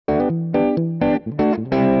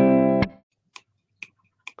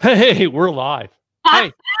Hey, we're live.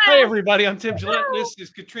 Hey, everybody. I'm Tim Gillette. This is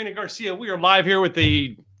Katrina Garcia. We are live here with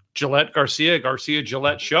the Garcia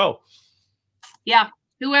Gillette show. Yeah.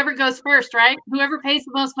 Whoever goes first, right? Whoever pays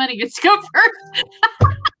the most money gets to go first.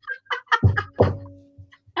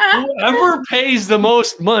 Whoever pays the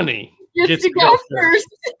most money gets to go first.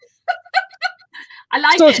 I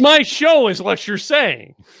like it. So it's my show is what you're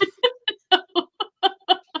saying.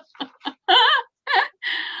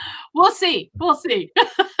 We'll see.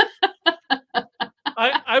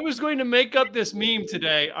 I was going to make up this meme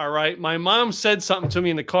today. All right. My mom said something to me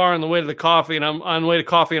in the car on the way to the coffee, and I'm on the way to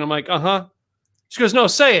coffee, and I'm like, She goes, no,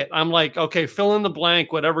 say it. I'm like, okay, fill in the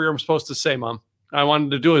blank, whatever I'm supposed to say, Mom. I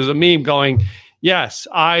wanted to do it as a meme going, yes,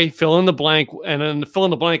 I fill in the blank, and then fill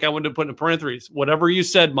in the blank, I wanted to put in parentheses, whatever you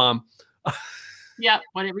said, Mom. Yeah,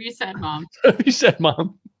 whatever you said, Mom. Whatever you said,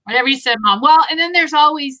 Mom. Whatever you said, Mom. Well, and then there's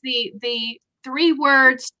always the 3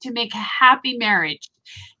 words to make a happy marriage.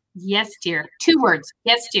 Yes, dear. 2 words.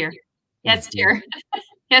 Yes, dear. Yes, dear.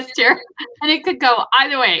 Yes, dear. And it could go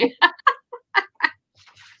either way.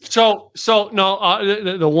 So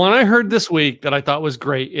no, the one I heard this week that I thought was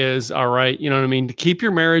great is, all right, you know what I mean? To keep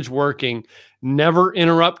your marriage working, never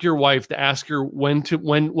interrupt your wife to ask her when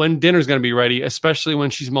dinner's going to be ready, especially when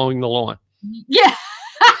she's mowing the lawn. Yeah.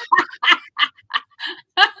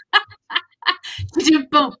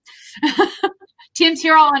 Boom. Tim's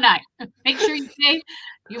here all night. Make sure you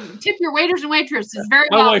tip your waiters and waitresses very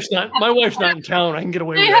well. My wife's not in town. I can get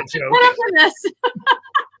away with that joke. Put up with this.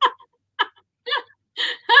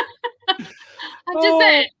 I'm just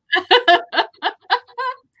saying.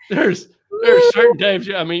 There's certain times.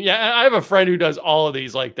 I mean, yeah, I have a friend who does all of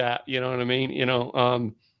these like that. You know what I mean? You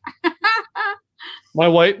know, my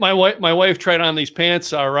wife tried on these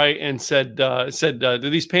pants, all right, and said, do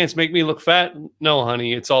these pants make me look fat? No,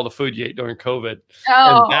 honey, it's all the food you ate during COVID.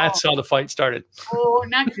 Oh. And that's how the fight started. Oh,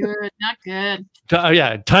 not good, not good.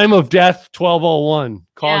 Yeah, time of death, 1201.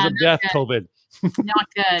 Cause of death, good. COVID. Not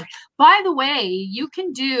good. By the way, you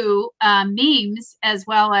can do memes as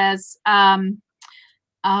well as, memes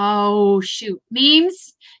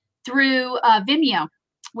through Vimeo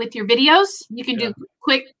with your videos. You can do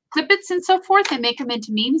quick clippets and so forth and make them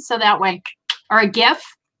into memes. So that way, or a GIF,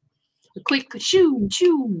 a quick shoo.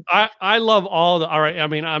 I love all the, all right. I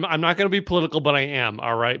mean, I'm not going to be political, but I am.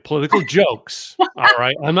 All right. Political jokes. All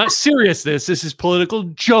right. I'm not serious. This is political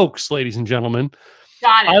jokes, ladies and gentlemen.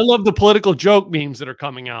 Got it. I love the political joke memes that are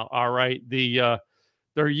coming out. All right. They're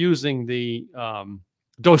using the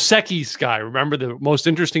Dos Equis guy. Remember, the most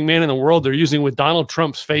interesting man in the world? They're using with Donald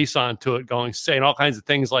Trump's face onto it, saying all kinds of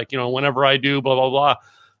things like, you know, whenever I do blah, blah, blah,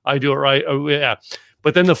 I do it right. Oh, yeah.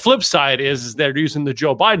 But then the flip side is they're using the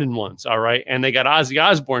Joe Biden ones. All right. And they got Ozzy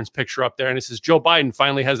Osbourne's picture up there. And it says Joe Biden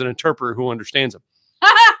finally has an interpreter who understands him.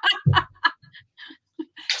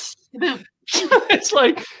 It's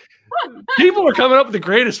like people are coming up with the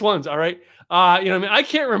greatest ones. All right. You know what I mean? I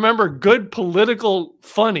can't remember good political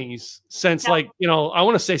funnies since I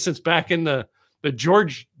want to say since back in the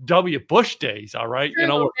George W. Bush days. All right. True,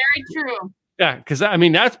 very true. Yeah. Cause I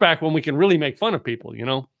mean, that's back when we can really make fun of people, you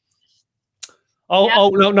know?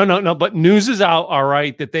 No. But news is out. All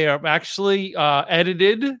right. That they are actually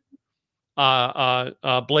edited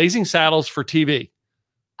Blazing Saddles for TV.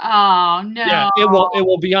 Oh no. Yeah, it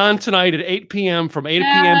will be on tonight at 8 p.m. from 8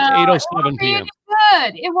 p.m. to 8:07 p.m.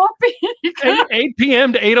 Good. It won't be good. 8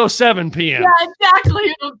 p.m. to 8:07 p.m. Yeah,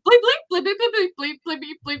 exactly. Bleep bleep bleep bleep bleep bleep bleep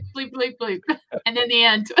bleep bleep bleep bleep. And then the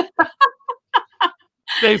end.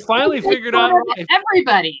 They finally figured out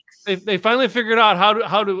everybody. They finally figured out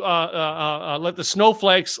how to let the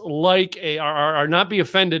snowflakes are not be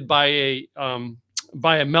offended by a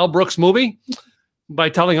Mel Brooks movie by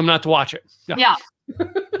telling them not to watch it. Yeah.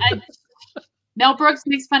 Mel Brooks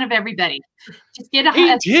makes fun of everybody. Just get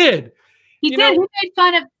He did. He made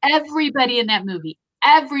fun of everybody in that movie.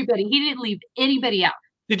 Everybody. He didn't leave anybody out.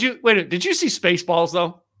 Did you see Spaceballs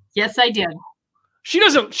though? Yes, I did. She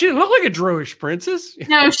didn't look like a Druish princess.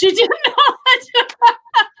 No, she did not.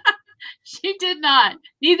 She did not.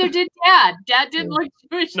 Neither did Dad. Dad didn't look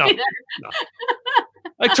Jewish either. No.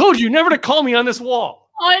 I told you never to call me on this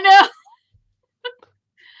wall. I know.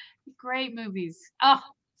 Great movies. Oh,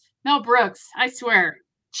 Mel Brooks. I swear.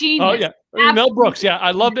 Genius. Oh, yeah. Mel Brooks. Yeah,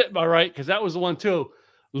 I loved it. All right, because that was the one, too.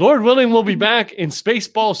 Lord willing, we'll be back in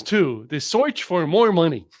Spaceballs 2. The search for more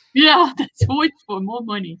money. Yeah, the search for more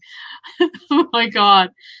money. Oh, my God.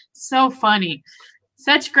 So funny.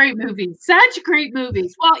 Such great movies. Such great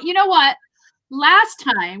movies. Well, you know what? Last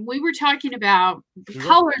time we were talking about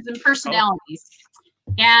colors and personalities.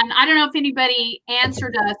 And I don't know if anybody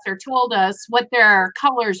answered us or told us what their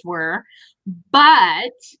colors were,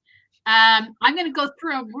 but I'm going to go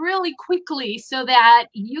through them really quickly so that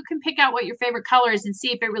you can pick out what your favorite color is and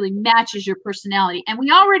see if it really matches your personality. And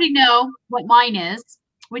we already know what mine is,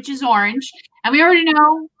 which is orange. And we already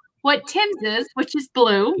know what Tim's is, which is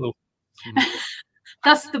blue. Blue.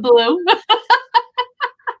 Thus the blue.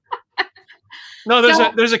 No,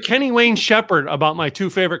 there's a Kenny Wayne Shepherd about my two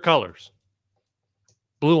favorite colors.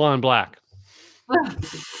 Blue on black.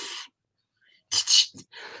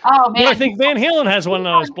 Oh man! Well, I think Van Halen has one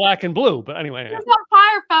that's black and blue. But anyway, he's on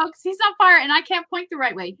fire, folks. He's on fire, and I can't point the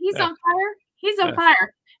right way. He's on fire. He's on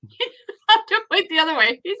fire. I have to point the other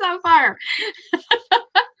way. He's on fire.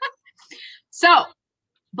 So,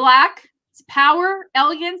 black, it's power,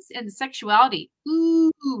 elegance, and sexuality.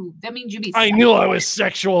 Ooh, that means you be. I knew I was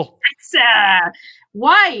sexual.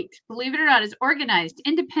 White, believe it or not, is organized,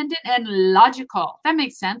 independent, and logical. That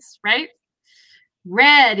makes sense, right?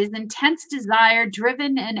 Red is intense desire,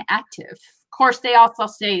 driven, and active. Of course, they also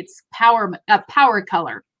say it's power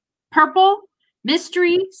color. Purple,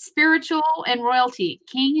 mystery, spiritual, and royalty.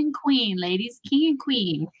 King and queen, ladies, king and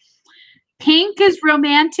queen. Pink is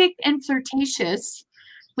romantic and flirtatious.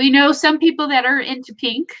 We know some people that are into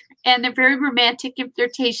pink, and they're very romantic and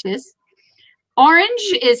flirtatious.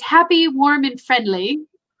 Orange is happy, warm, and friendly.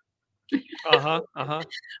 Does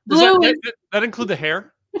that include the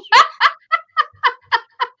hair?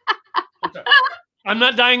 Okay. I'm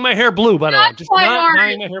not dyeing my hair blue, by the way. Just not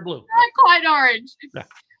dyeing my hair blue. Not quite orange. Yeah.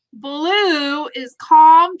 Blue is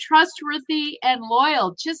calm, trustworthy, and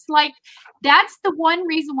loyal. Just like that's the one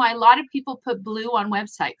reason why a lot of people put blue on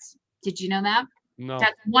websites. Did you know that? No.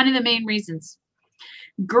 That's one of the main reasons.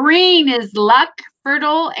 Green is luck,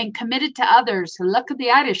 fertile, and committed to others. Luck of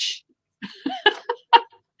the Irish.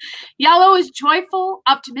 Yellow is joyful,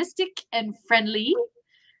 optimistic, and friendly.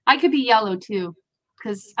 I could be yellow too,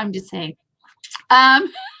 because I'm just saying.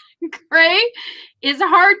 Gray is a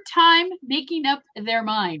hard time making up their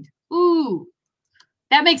mind. Ooh,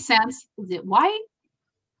 that makes sense. Is it white?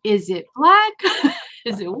 Is it black?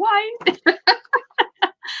 Is it white?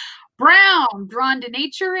 Brown, drawn to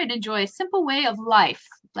nature and enjoy a simple way of life,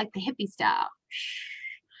 like the hippie style.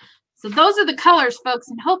 So those are the colors, folks,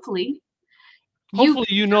 and hopefully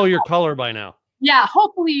you know your color by now. Yeah,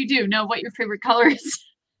 hopefully you do know what your favorite color is.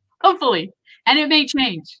 Hopefully. And it may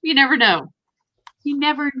change. You never know. You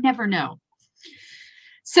never know.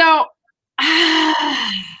 So,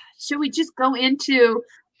 should we just go into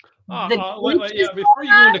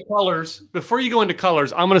before you go into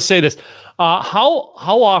colors, I'm going to say this. How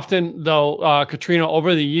often, though, Katrina,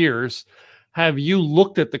 over the years, have you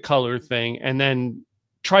looked at the color thing and then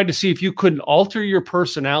tried to see if you couldn't alter your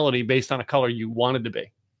personality based on a color you wanted to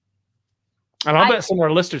be? And I'll bet some of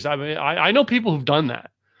our listeners, I know people who've done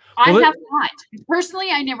that. I have not. Personally,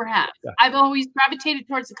 I never have. Yeah. I've always gravitated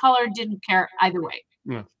towards the color and didn't care either way.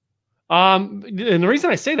 Yeah. And the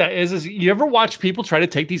reason I say that is you ever watch people try to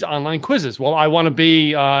take these online quizzes? Well, I want to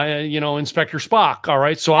be, Inspector Spock. All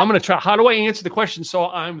right. So I'm going to try. How do I answer the question so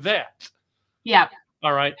I'm that? Yeah.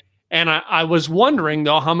 All right. And I was wondering,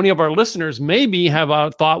 though, how many of our listeners maybe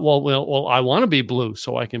have thought, well, I want to be blue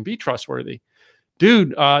so I can be trustworthy.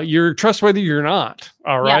 Dude, you're trustworthy. You're not.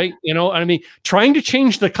 All right. Yeah. Trying to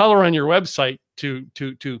change the color on your website to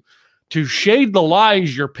shade the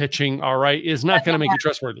lies you're pitching. All right. Is not going to make you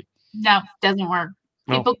trustworthy. No, doesn't work.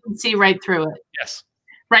 People can see right through it. Yes.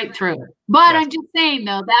 Right through it. But I'm just saying,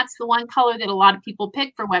 though, that's the one color that a lot of people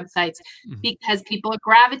pick for websites because people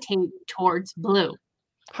gravitate towards blue.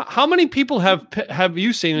 How many people have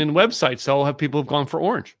you seen in websites, though, have people have gone for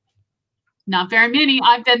orange? Not very many.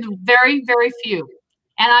 I've been very, very few.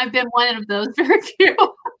 And I've been one of those very few.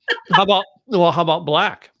 How about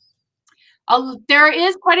black? There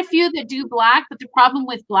is quite a few that do black, but the problem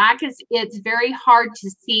with black is it's very hard to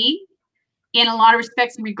see in a lot of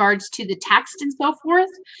respects in regards to the text and so forth.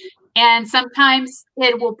 And sometimes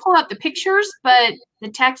it will pull up the pictures, but the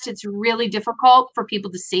text, it's really difficult for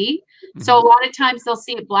people to see. So a lot of times they'll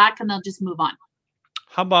see it black and they'll just move on.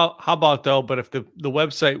 How about though? But if the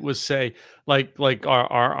website was, say, like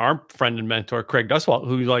our friend and mentor Craig Duswalt,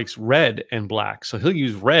 who likes red and black, so he'll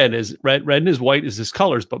use red and his white is his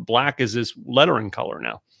colors, but black is his lettering color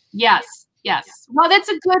now. Yes. Well, that's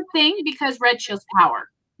a good thing because red shows power.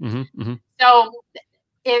 So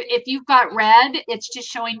if you've got red, it's just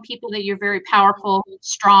showing people that you're very powerful,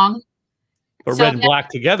 strong. But red and black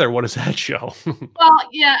together, what does that show? Well,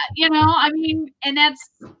 yeah, and that's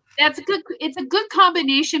a good. It's a good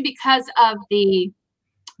combination because of the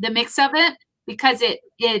mix of it, because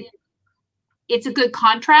it's a good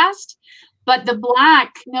contrast. But the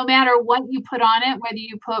black, no matter what you put on it, whether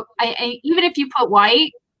you put even if you put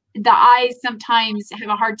white, the eyes sometimes have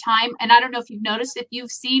a hard time. And I don't know if you've noticed, if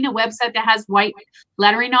you've seen a website that has white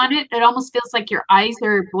lettering on it, it almost feels like your eyes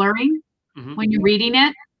are blurring when you're reading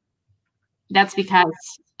it. That's because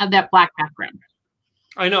of that black background.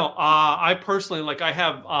 I know. I personally, like, I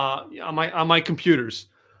have on my computers,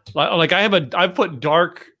 like I've put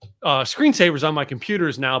dark screensavers on my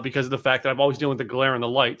computers now because of the fact that I've always dealing with the glare and the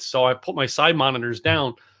lights. So I put my side monitors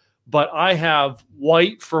down, but I have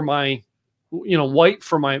white for my, white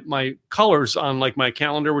for my colors on like my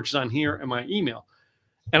calendar, which is on here, and my email.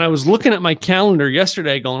 And I was looking at my calendar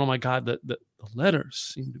yesterday going, oh my God, the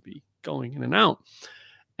letters seem to be going in and out.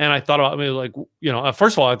 And I thought about, like,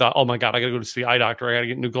 first of all, I thought, oh my God, I got to go to see the eye doctor. I got to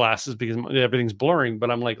get new glasses because everything's blurring. But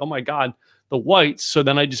I'm like, oh my God, the whites. So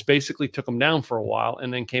then I just basically took them down for a while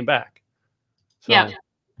and then came back. So, yeah.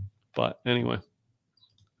 But anyway.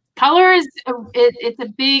 Color is, it's a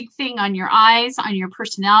big thing on your eyes, on your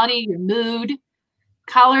personality, your mood.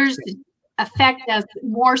 Colors affect us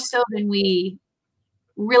more so than we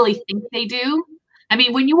really think they do. I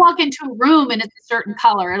mean, when you walk into a room and it's a certain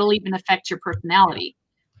color, it'll even affect your personality.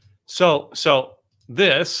 So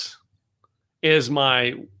this is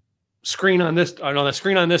my screen on this. I know the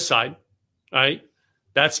screen on this side, right?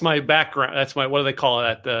 That's my background. That's my, what do they call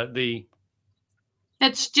that? The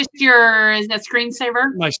That's just your, is that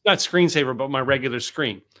screensaver? My, not screensaver, but my regular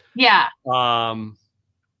screen. Yeah. Wallpaper.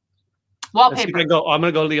 I'm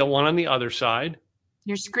gonna go to the one on the other side.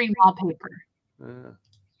 Your screen wallpaper.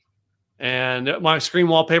 And my screen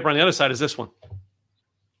wallpaper on the other side is this one.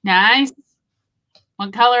 Nice. One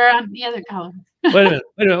color on the other color. Wait a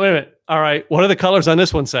minute. All right. What do the colors on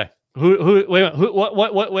this one say? Wait a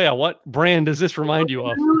minute. What brand does this remind you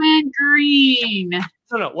of? Blue and green.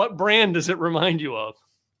 No. What brand does it remind you of?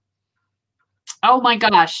 Oh my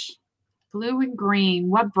gosh. Blue and green.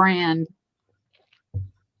 What brand?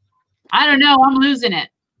 I don't know. I'm losing it.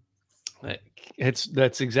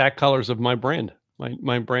 That's exact colors of my brand.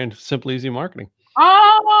 My brand, Simple Easy Marketing.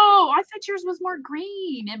 Oh, I thought yours was more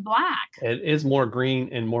green and black. It is more green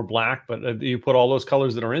and more black, but you put all those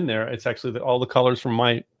colors that are in there. It's actually all the colors from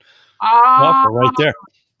my offer right there.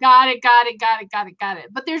 Got it.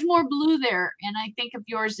 But there's more blue there, and I think of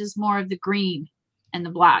yours is more of the green and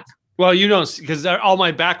the black. Well, you don't, because all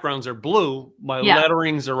my backgrounds are blue. My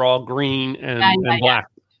letterings are all green and black.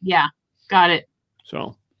 Yeah, got it.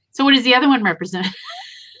 So what does the other one represent?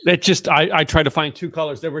 That just I tried to find two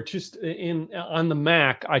colors. They were just on the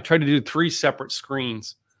Mac. I tried to do 3 separate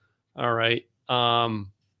screens. All right.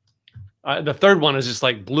 The third one is just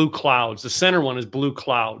like blue clouds. The center one is blue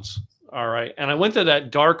clouds. All right. And I went to that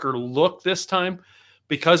darker look this time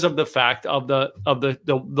because of the fact of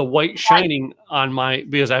the white shining on my,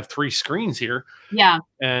 because I have 3 screens here. Yeah.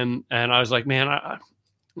 And I was like, man,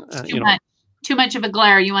 too much of a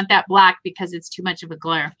glare. You want that black because it's too much of a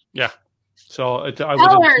glare. Yeah. So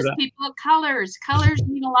colors, people, colors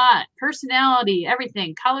mean a lot. Personality,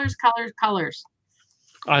 everything. Colors.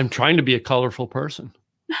 I'm trying to be a colorful person.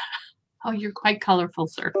 Oh, you're quite colorful,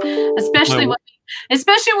 sir. Especially when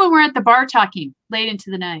we're at the bar talking late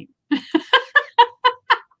into the night.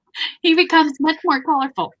 He becomes much more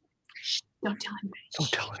colorful. Shh, don't tell anybody.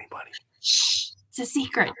 Don't tell anybody. Shh, it's a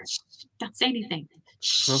secret. Shh, don't say anything.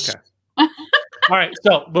 Shh. Okay. All right.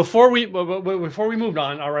 So before we moved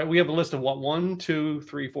on, all right, we have a list of 1, 2,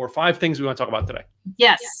 3, 4, 5 things we want to talk about today.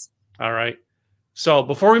 Yes. All right. So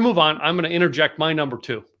before we move on, I'm going to interject my number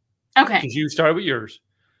 2. Okay. Because you started with yours.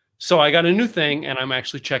 So I got a new thing and I'm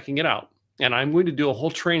actually checking it out. And I'm going to do a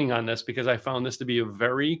whole training on this because I found this to be a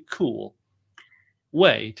very cool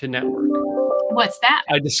way to network. What's that?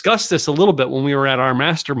 I discussed this a little bit when we were at our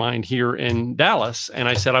mastermind here in Dallas, and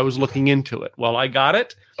I said I was looking into it. Well, I got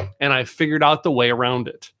it, and I figured out the way around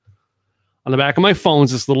it. On the back of my phone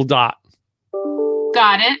is this little dot.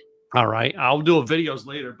 Got it. All right. I'll do videos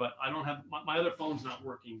later, but I don't have my other phone's not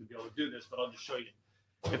working to be able to do this, but I'll just show you.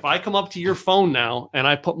 If I come up to your phone now and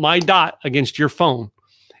I put my dot against your phone,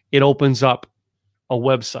 it opens up a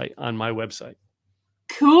website on my website.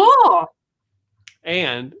 Cool.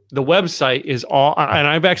 And the website is all, and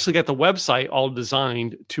I've actually got the website all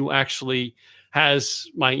designed to actually has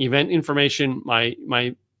my event information,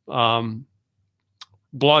 my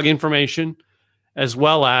blog information, as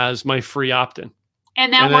well as my free opt-in.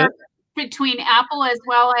 And that works between Apple as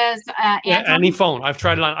well as Android? Yeah, any phone. I've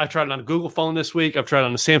tried it on a Google phone this week. I've tried it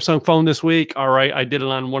on a Samsung phone this week. All right, I did it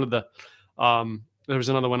on one of the. There was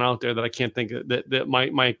another one out there that I can't think of. That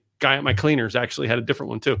my guy at my cleaners actually had a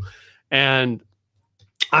different one too, and.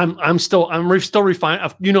 I'm still refining.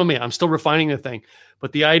 You know me, I'm still refining the thing.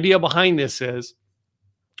 But the idea behind this is,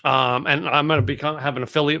 and I'm going to have an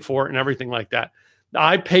affiliate for it and everything like that.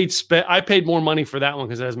 I paid more money for that one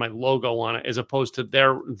because it has my logo on it as opposed to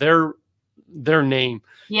their name.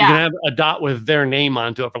 Yeah. You can have a dot with their name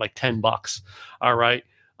onto it for like $10. All right.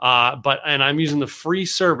 And I'm using the free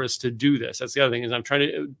service to do this. That's the other thing is I'm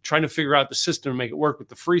trying to figure out the system to make it work with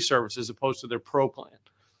the free service as opposed to their pro plan.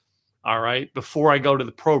 All right. Before I go to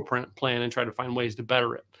the pro plan and try to find ways to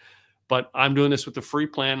better it. But I'm doing this with the free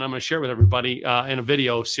plan. I'm going to share it with everybody in a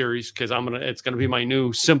video series because it's going to be my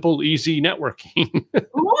new simple, easy networking.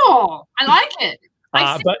 Cool. I like it.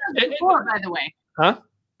 I've seen those before, by the way. Huh?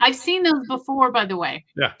 I've seen those before, by the way.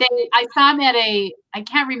 Yeah. I saw them at I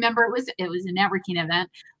can't remember. It was a networking event,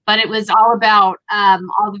 but it was all about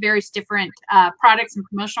all the various different products and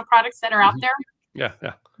promotional products that are out there. Yeah.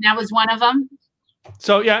 Yeah. That was one of them.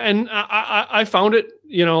 So yeah, and I found it,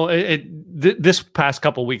 this past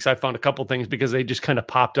couple of weeks, I found a couple things because they just kind of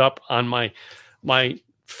popped up on my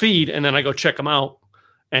feed, and then I go check them out,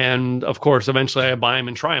 and of course, eventually I buy them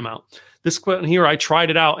and try them out. This one here, I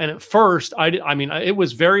tried it out, and at first, it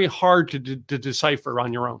was very hard to decipher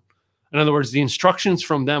on your own. In other words, the instructions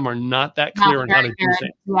from them are not that clear on how to do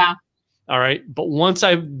things. Yeah. All right, but once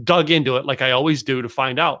I've dug into it, like I always do, to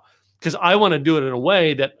find out, because I want to do it in a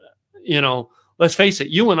way that, let's face it,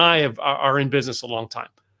 you and I are in business a long time.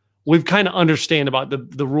 We've kind of understand about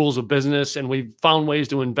the rules of business, and we've found ways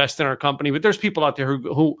to invest in our company. But there's people out there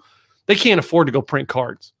who they can't afford to go print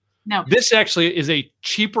cards. No. This actually is a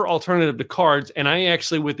cheaper alternative to cards. And I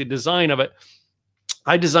actually, with the design of it,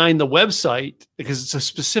 I designed the website because it's a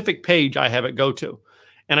specific page I have it go to.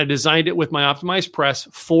 And I designed it with my optimized press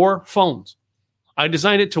for phones. I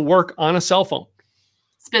designed it to work on a cell phone.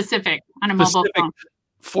 Specific on a mobile phone.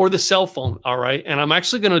 For the cell phone, all right? And I'm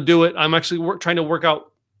actually going to do it. I'm actually trying to work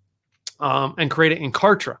out and create it in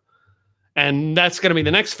Kartra. And that's going to be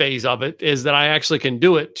the next phase of it, is that I actually can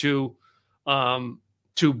do it to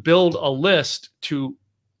build a list to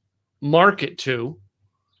market to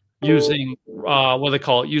using what do they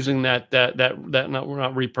call it? Using that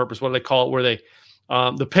not repurpose. What do they call it? Where they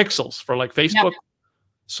the pixels for like Facebook. Yep.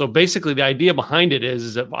 So basically, the idea behind it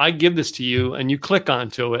is if I give this to you and you click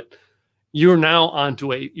onto it, you're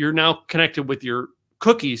now connected with your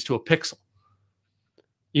cookies to a pixel.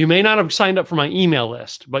 You may not have signed up for my email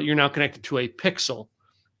list, but you're now connected to a pixel,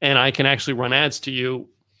 and I can actually run ads to you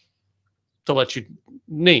to let you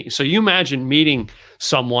meet. So you imagine meeting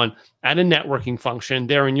someone at a networking function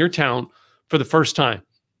there in your town for the first time.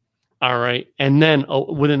 All right. And then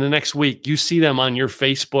within the next week, you see them on your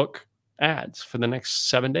Facebook ads for the next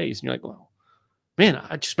 7 days. And you're like, well, man,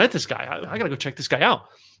 I just met this guy. I got to go check this guy out.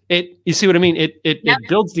 You see what I mean? It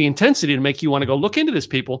builds the intensity to make you want to go look into this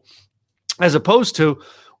people, as opposed to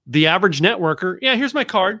the average networker. Yeah, here's my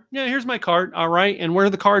card. Yeah, here's my card. All right. And where are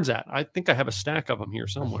the cards at? I think I have a stack of them here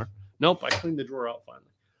somewhere. Nope. I cleaned the drawer out finally.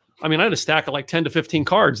 I mean, I had a stack of like 10 to 15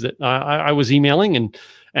 cards that I was emailing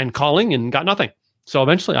and calling and got nothing. So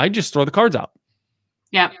eventually I just throw the cards out.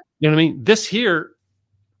 Yeah. You know what I mean? This here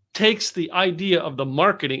takes the idea of the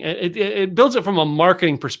marketing. It builds it from a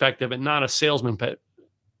marketing perspective and not a salesman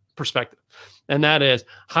perspective. And that is,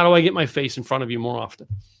 how do I get my face in front of you more often?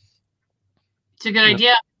 It's a good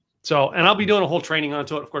idea. So, and I'll be doing a whole training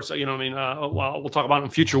onto it. Of course, we'll talk about it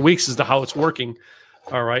in future weeks as to how it's working.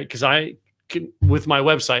 All right. Because with my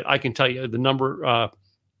website, I can tell you the number. I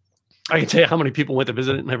can tell you how many people went to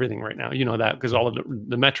visit it and everything right now. You know that because all of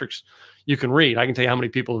the metrics you can read. I can tell you how many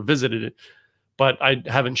people have visited it, but I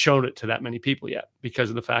haven't shown it to that many people yet because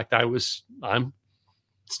of the fact I'm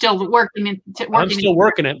still working. I'm still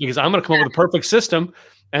working it because I'm going to come up with a perfect system,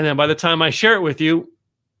 and then by the time I share it with you,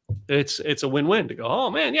 it's a win-win to go. Oh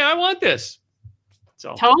man, yeah, I want this.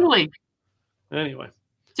 So totally. Anyway,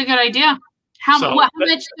 it's a good idea. How much?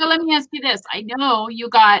 So let me ask you this. I know you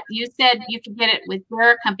said you could get it with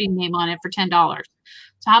your company name on it for $10.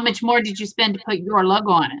 So how much more did you spend to put your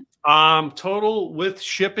logo on it? Total with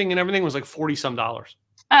shipping and everything was like $40 some.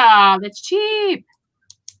 Oh, that's cheap.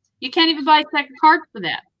 You can't even buy a second card for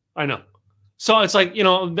that. I know. So it's like,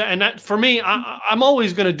 and that for me, I'm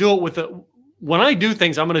always going to do it with when I do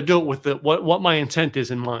things, I'm going to do it with what my intent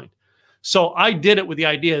is in mind. So I did it with the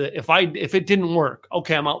idea that if it didn't work,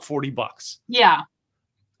 okay, I'm out $40. Yeah.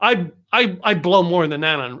 I blow more than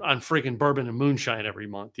that on freaking bourbon and moonshine every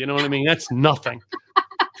month. You know what I mean? That's nothing.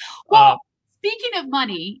 Well, speaking of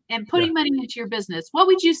money and putting money into your business, what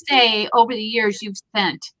would you say over the years you've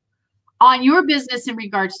spent on your business in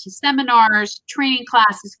regards to seminars, training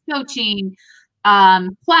classes, coaching,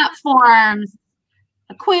 platforms,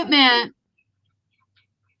 equipment?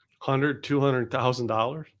 $100,000,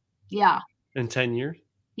 $200,000. Yeah. In 10 years.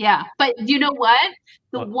 Yeah. But you know what?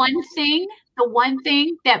 The one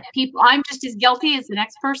thing that people, I'm just as guilty as the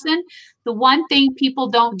next person. The one thing people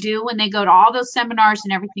don't do when they go to all those seminars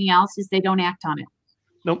and everything else is they don't act on it.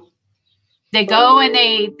 Nope. They go and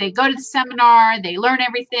they go to the seminar, they learn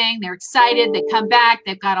everything, they're excited, they come back,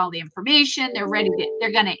 they've got all the information, they're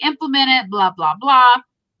they're going to implement it, blah, blah, blah.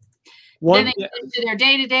 Then they get into their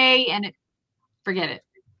day-to-day and forget it.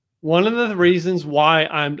 One of the reasons why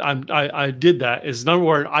I did that is, number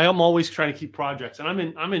one, I am always trying to keep projects, and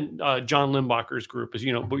I'm in John Limbacher's group, as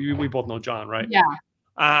you know, we both know John, right? Yeah.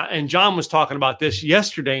 And John was talking about this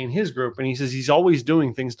yesterday in his group, and he says he's always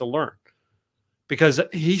doing things to learn, because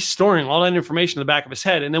he's storing all that information in the back of his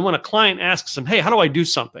head. And then when a client asks him, hey, how do I do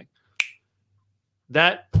something?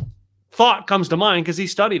 That thought comes to mind because he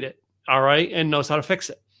studied it, all right, and knows how to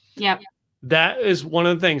fix it. Yep. That is one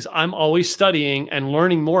of the things I'm always studying and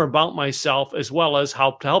learning more about myself, as well as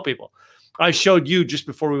how to help people. I showed you just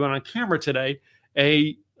before we went on camera today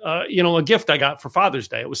a gift I got for Father's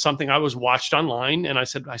Day. It was something I was watched online, and I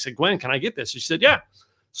said, Gwen, can I get this? She said, yeah.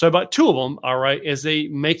 So I bought 2 of them. All right, is a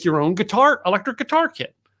make your own electric guitar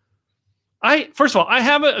kit. First of all, I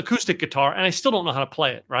have an acoustic guitar, and I still don't know how to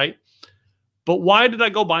play it. Right, but why did I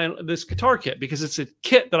go buy this guitar kit? Because it's a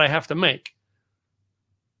kit that I have to make.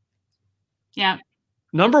 Yeah.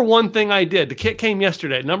 Number one thing I did, the kit came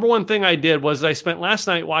yesterday. Number one thing I did was I spent last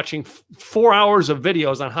night watching 4 hours of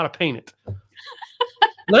videos on how to paint it.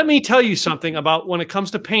 Let me tell you something about when it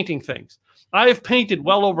comes to painting things. I have painted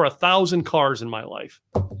well over 1,000 cars in my life.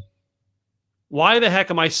 Why the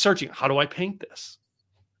heck am I searching? How do I paint this?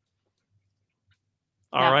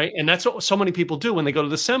 All right. And that's what so many people do when they go to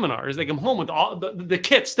the seminars. They come home with all the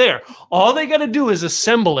kits there. All they got to do is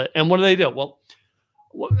assemble it. And what do? Well,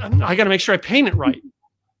 I got to make sure I paint it right.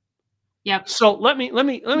 Yep. So let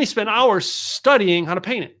me spend hours studying how to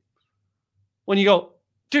paint it. When you go,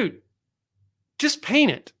 dude, just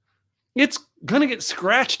paint it. It's going to get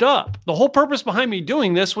scratched up. The whole purpose behind me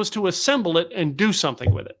doing this was to assemble it and do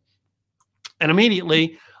something with it. And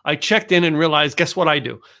immediately I checked in and realized, guess what I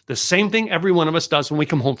do? The same thing every one of us does when we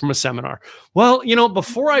come home from a seminar. Well,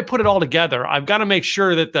 before I put it all together, I've got to make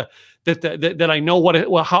sure that I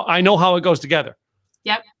know how it goes together.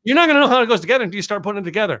 Yep. You're not going to know how it goes together until you start putting it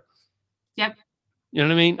together. Yep. You know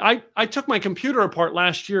what I mean? I took my computer apart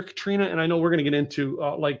last year, Katrina, and I know we're going to get into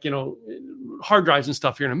hard drives and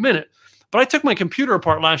stuff here in a minute, but I took my computer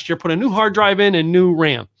apart last year, put a new hard drive in and new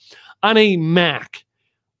RAM on a Mac,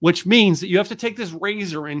 which means that you have to take this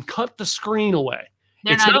razor and cut the screen away.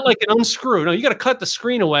 It's not like an unscrew. No, you got to cut the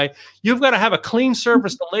screen away. You've got to have a clean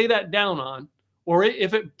surface to lay that down on, or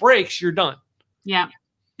if it breaks, you're done. Yeah.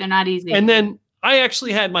 They're not easy. And then I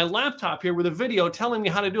actually had my laptop here with a video telling me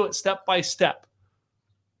how to do it step by step.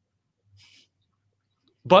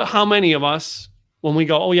 But how many of us, when we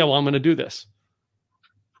go, oh yeah, well, I'm going to do this,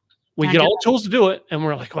 we get all the tools to do it, and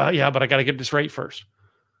we're like, well, yeah, but I got to get this right first.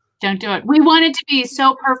 Don't do it. We want it to be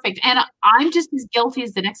so perfect, and I'm just as guilty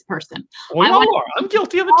as the next person. I'm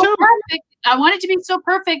guilty of it too. Perfect. I want it to be so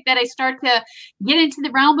perfect that I start to get into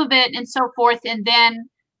the realm of it and so forth, and then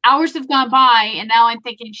hours have gone by, and now I'm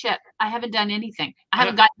thinking, shit, I haven't done anything. I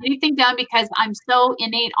haven't gotten anything done because I'm so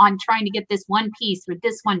innate on trying to get this one piece or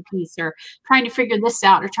this one piece, or trying to figure this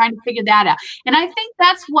out or trying to figure that out. And I think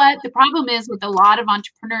that's what the problem is with a lot of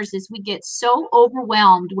entrepreneurs, is we get so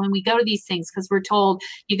overwhelmed when we go to these things because we're told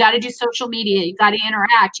you got to do social media, you got to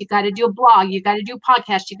interact, you got to do a blog, you got to do a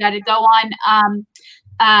podcast, you got to go on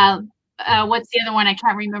what's the other one? I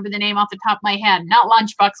can't remember the name off the top of my head. Not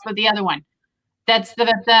Lunchbox, but the other one. That's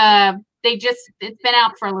it's been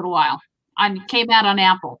out for a little while. Came out on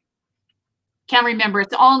Apple. Can't remember.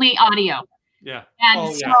 It's only audio. Yeah.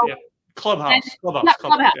 And Clubhouse. Clubhouse.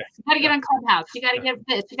 You got to get on Clubhouse. You got to get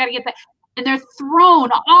this. You got to get that. And they're thrown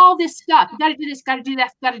all this stuff. You got to do this. Got to do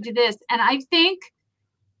that. Got to do this. And I think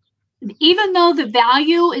even though the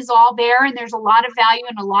value is all there and there's a lot of value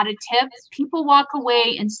and a lot of tips, people walk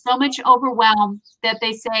away in so much overwhelm that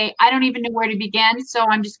they say, I don't even know where to begin. So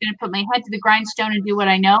I'm just going to put my head to the grindstone and do what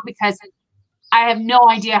I know, because I have no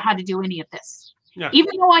idea how to do any of this. Yeah.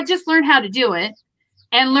 Even though I just learned how to do it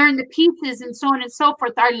and learn the pieces and so on and so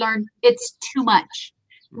forth, I learned it's too much,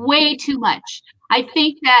 way too much. I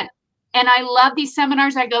think that, and I love these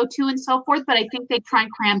seminars I go to and so forth, but I think they try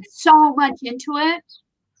and cram so much into it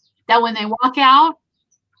that when they walk out,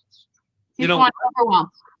 people want to overwhelm.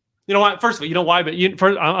 You know what? First of all, you know why? But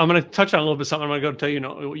I'm going to touch on a little bit something. I'm going to go tell you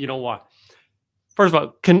know why. First of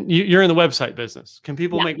all, you're in the website business. Can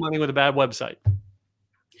people make money with a bad website?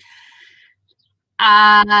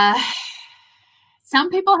 Some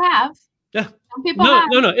people have. Yeah. Some people No, have.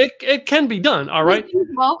 no, no. It can be done. All right.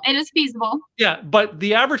 It is feasible. Yeah, but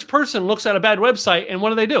the average person looks at a bad website and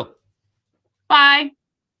what do? Bye.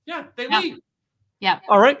 Yeah, they leave. Yeah.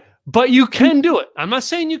 All right. But you can do it. I'm not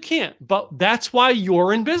saying you can't, but that's why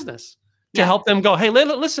you're in business to help them go, hey,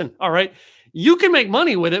 listen, all right, you can make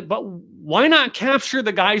money with it, but why not capture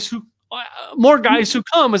the guys who, more guys who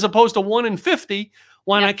come as opposed to 1 in 50?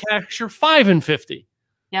 Why not capture 5 in 50?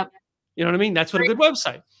 Yep. You know what I mean? That's what a good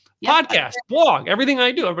website. Yep. Podcast, blog, everything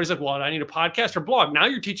I do. Everybody's like, well, I need a podcast or blog. Now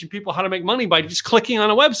you're teaching people how to make money by just clicking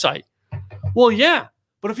on a website. Well, yeah.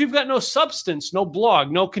 But if you've got no substance, no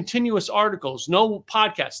blog, no continuous articles, no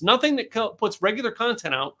podcast, nothing that puts regular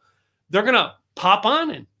content out, they're going to pop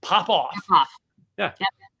on and pop off. Yeah. Yep.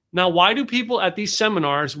 Now, why do people at these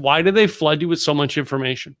seminars, why do they flood you with so much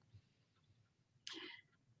information?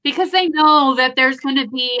 Because they know that there's going to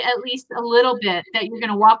be at least a little bit that you're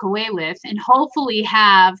going to walk away with and hopefully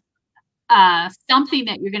have something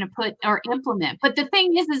that you're going to put or implement. But the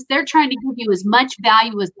thing is they're trying to give you as much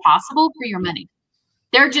value as possible for your money.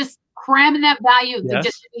 They're just cramming that value.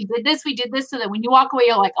 Yes. We did this, so that when you walk away,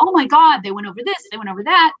 you're like, oh my God, they went over this, they went over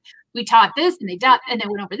that. We taught this, and they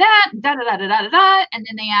went over that, and da da da da da da. And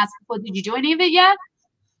then they ask, well, did you do any of it yet?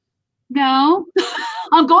 No,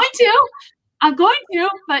 I'm going to,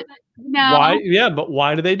 but no. Why? Yeah, but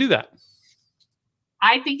why do they do that?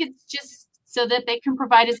 I think it's just so that they can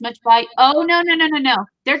provide as much value. Oh, no.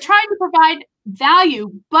 They're trying to provide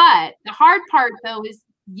value, but the hard part, though, is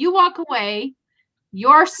you walk away,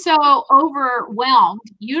 you're so overwhelmed,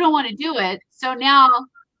 you don't want to do it. So now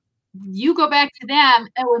you go back to them.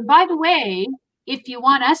 Oh, and by the way, if you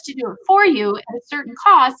want us to do it for you at a certain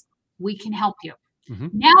cost, we can help you. Mm-hmm.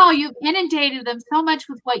 Now you've inundated them so much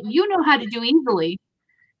with what you know how to do easily.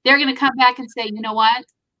 They're going to come back and say, you know what?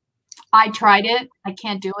 I tried it. I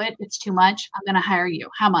can't do it. It's too much. I'm going to hire you.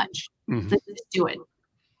 How much? Mm-hmm. Let's do it.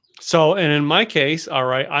 So, and in my case, all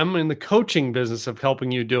right, I'm in the coaching business of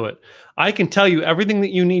helping you do it. I can tell you everything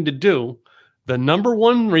that you need to do. The number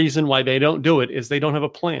one reason why they don't do it is they don't have a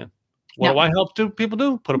plan. What do I help people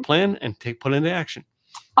do? Put a plan and put it into action.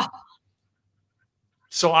 Oh.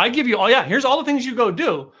 So I give you, here's all the things you go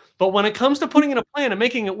do. But when it comes to putting in a plan and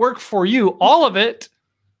making it work for you, all of it,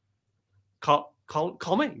 call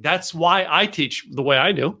me. That's why I teach the way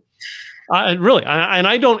I do. Really, and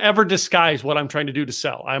I don't ever disguise what I'm trying to do to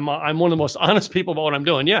sell. I'm one of the most honest people about what I'm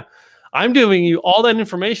doing. Yeah, I'm giving you all that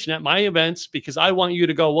information at my events because I want you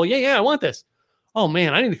to go, well, yeah, I want this. Oh,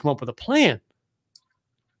 man, I need to come up with a plan.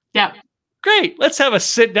 Yeah. Great. Let's have a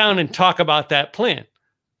sit down and talk about that plan.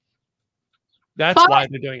 That's why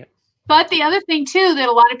they're doing it. But the other thing, too, that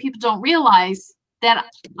a lot of people don't realize that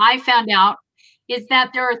I found out is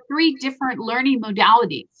that there are 3 different learning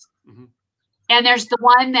modalities. Mm-hmm. And there's the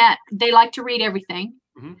one that they like to read everything.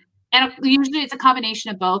 Mm-hmm. And usually it's a combination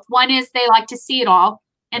of both. One is they like to see it all.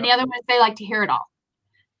 And the other one is they like to hear it all.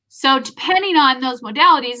 So depending on those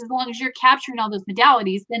modalities, as long as you're capturing all those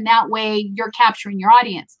modalities, then that way you're capturing your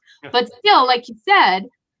audience. Yeah. But still, like you said,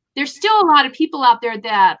 there's still a lot of people out there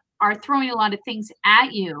that are throwing a lot of things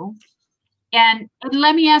at you. And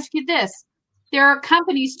let me ask you this. There are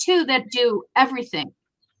companies, too, that do everything.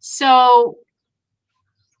 So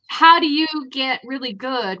how do you get really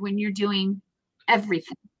good when you're doing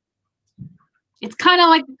everything? It's kind of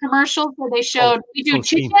like the commercials where they showed we do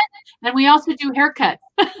chicken and we also do haircuts.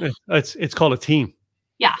 It's called a team.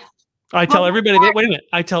 Yeah. I tell everybody wait a minute.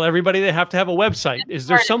 I tell everybody they have to have a website. Is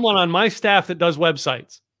there someone on my staff that does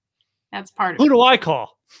websites? That's part of it. Who do I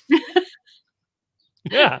call?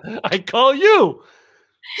 Yeah, I call you.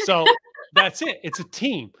 So that's it. It's a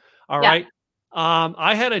team. All right.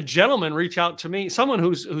 I had a gentleman reach out to me, someone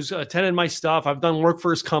who's attended my stuff. I've done work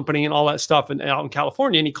for his company and all that stuff out in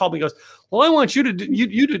California. And he called me and goes, well, I want you to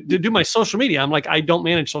do my social media. I'm like, I don't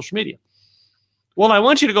manage social media. Well, I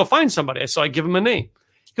want you to go find somebody. So I give him a name.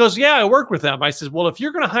 He goes, yeah, I work with them. I says, well, if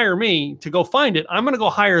you're going to hire me to go find it, I'm going to go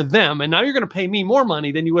hire them. And now you're going to pay me more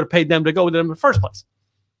money than you would have paid them to go with them in the first place.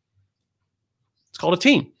 It's called a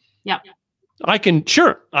team. Yeah. I can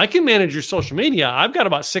manage your social media. I've got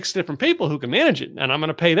about 6 different people who can manage it, and I'm going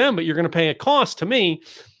to pay them, but you're going to pay a cost to me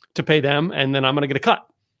to pay them, and then I'm going to get a cut.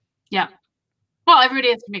 Yeah. Well,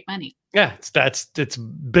 everybody has to make money. Yeah, it's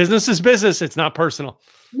business is business. It's not personal.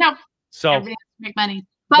 No. So everybody has to make money.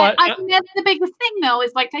 But I think that's the biggest thing, though,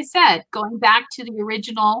 is like I said, going back to the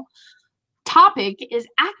original topic is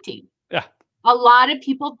acting. Yeah. A lot of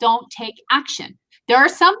people don't take action. There are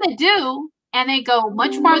some that do. And they go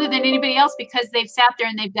much farther than anybody else because they've sat there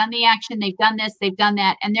and they've done the action, they've done this, they've done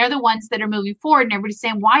that. And they're the ones that are moving forward. And everybody's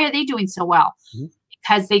saying, why are they doing so well? Mm-hmm.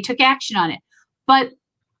 Because they took action on it. But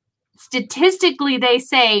statistically, they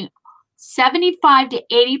say 75 to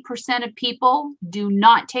 80% of people do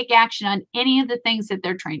not take action on any of the things that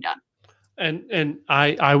they're trained on. And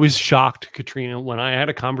I was shocked, Katrina, when I had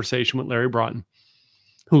a conversation with Larry Broughton,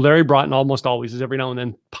 who Larry Broughton almost always is every now and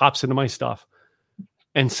then pops into my stuff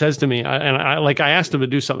and says to me, I asked him to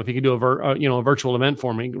do something, if he could do a virtual event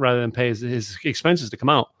for me rather than pay his expenses to come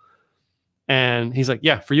out. And he's like,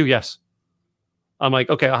 yeah, for you. Yes. I'm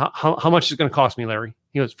like, okay, how much is it going to cost me, Larry?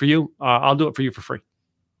 He goes, for you, I'll do it for you for free.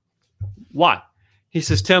 Why? He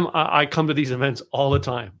says, Tim, I come to these events all the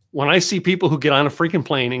time. When I see people who get on a freaking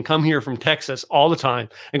plane and come here from Texas all the time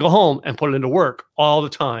and go home and put it into work all the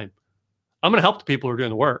time, I'm going to help the people who are doing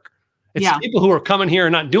the work. It's people who are coming here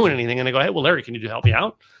and not doing anything. And they go, hey, well, Larry, can you help me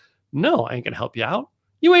out? No, I ain't going to help you out.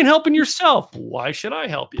 You ain't helping yourself. Why should I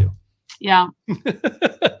help you? Yeah.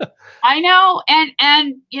 I know. And,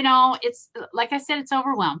 it's like I said, it's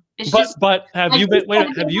overwhelmed. But have you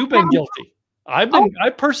been guilty?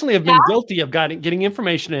 I personally have been guilty of getting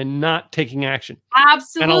information and not taking action.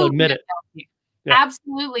 Absolutely. And I'll admit it. Yeah.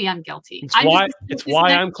 Absolutely, I'm guilty. It's why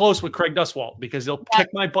I'm close with Craig Duswalt, because he'll kick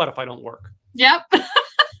my butt if I don't work. Yep.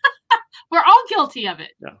 We're all guilty of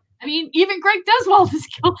it. Yeah. I mean, even Greg Duswalt is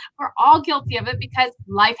guilty. We're all guilty of it because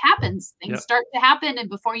life happens. Things start to happen. And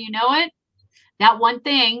before you know it, that one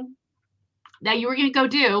thing that you were going to go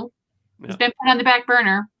do has been put on the back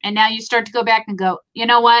burner. And now you start to go back and go, you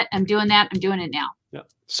know what? I'm doing that. I'm doing it now. Yeah.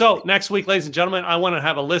 So next week, ladies and gentlemen, I want to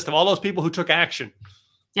have a list of all those people who took action.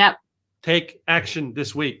 Yep. Take action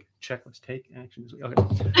this week. Checklist. Take action this week. Okay.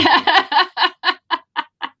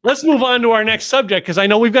 Let's move on to our next subject, because I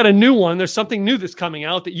know we've got a new one. There's something new that's coming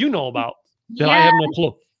out that you know about that I have no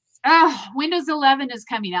clue. Windows 11 is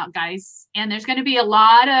coming out, guys, and there's going to be a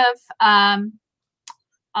lot of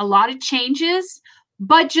changes.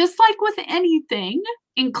 But just like with anything,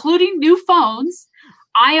 including new phones,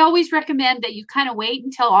 I always recommend that you kind of wait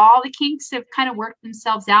until all the kinks have kind of worked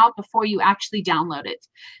themselves out before you actually download it,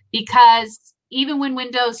 because even when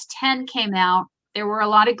Windows 10 came out, there were a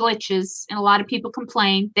lot of glitches and a lot of people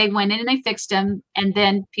complained. They went in and they fixed them, and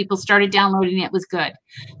then people started downloading it. It was good.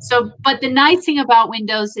 So, but the nice thing about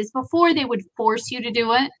Windows is before they would force you to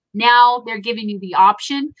do it, now they're giving you the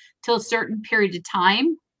option till a certain period of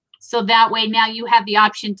time. So that way now you have the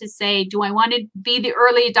option to say, do I want to be the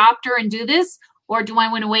early adopter and do this? Or do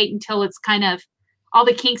I want to wait until it's kind of all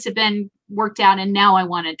the kinks have been worked out and now I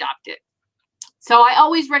want to adopt it? So I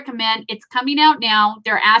always recommend, it's coming out now.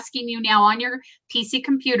 They're asking you now on your PC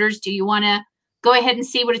computers, do you want to go ahead and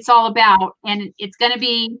see what it's all about? And it's going to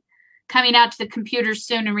be coming out to the computers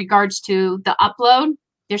soon in regards to the upload.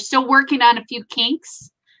 They're still working on a few kinks,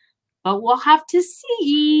 but we'll have to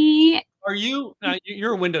see. Are you,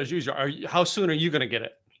 you're a Windows user. How soon are you going to get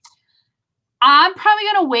it? I'm probably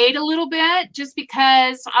going to wait a little bit just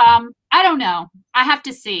because I don't know. I have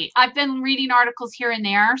to see. I've been reading articles here and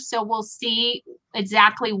there, so we'll see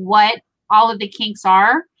exactly what all of the kinks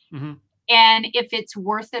are and if it's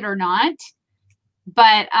worth it or not.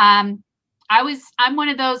 But I'm one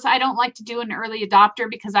of those, I don't like to do an early adopter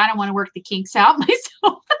because I don't want to work the kinks out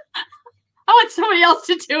myself. I want somebody else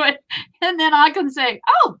to do it. And then I can say,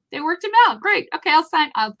 oh, they worked them out. Great. Okay,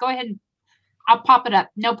 I'll go ahead and I'll pop it up.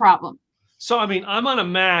 No problem. So, I mean, I'm on a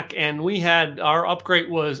Mac, and we had our upgrade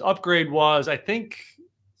was I think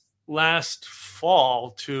last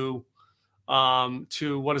fall to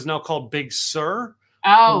what is now called Big Sur.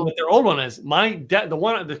 Oh, what their old one is.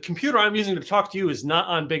 The computer I'm using to talk to you is not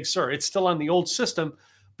on Big Sur. It's still on the old system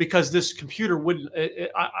because this computer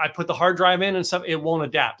I put the hard drive in and stuff. It won't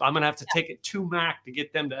adapt. I'm gonna have to take it to Mac to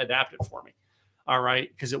get them to adapt it for me. All right,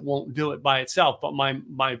 because it won't do it by itself. But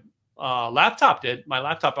my laptop did. My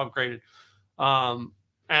laptop upgraded. And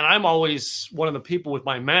I'm always one of the people with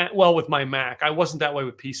my Mac. Well, with my Mac, I wasn't that way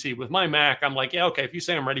with PC. With my Mac, I'm like, yeah, okay, if you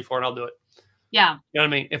say I'm ready for it, I'll do it. Yeah. You know what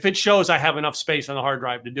I mean? If it shows I have enough space on the hard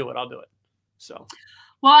drive to do it, I'll do it. So.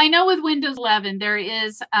 Well, I know with Windows 11, there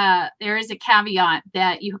is a caveat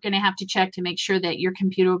that you're going to have to check to make sure that your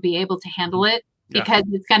computer will be able to handle it, because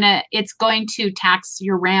it's going to tax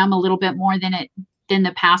your RAM a little bit more than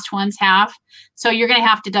the past ones have. So you're going to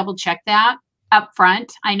have to double check that up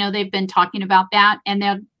front. I know they've been talking about that,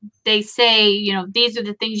 and they say, these are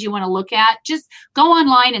the things you want to look at. Just go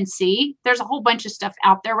online and see. There's a whole bunch of stuff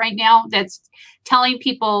out there right now that's telling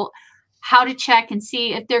people how to check and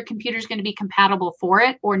see if their computer is going to be compatible for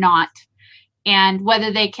it or not, and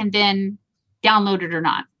whether they can then download it or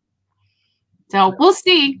not. So we'll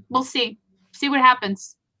see. See what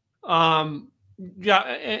happens. Yeah,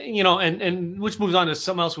 and which moves on to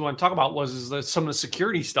something else we want to talk about some of the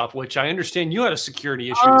security stuff, which I understand you had a security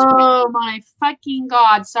issue. Oh my fucking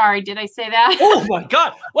God. Sorry. Did I say that? Oh my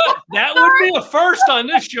God. Well, that would be a first on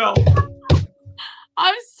this show.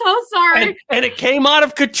 I'm so sorry. And it came out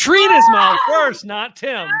of Katrina's mouth first, not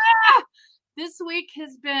Tim's. This week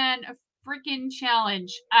has been a freaking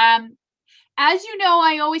challenge. As you know,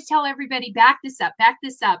 I always tell everybody, back this up,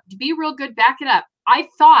 to be real good, back it up. I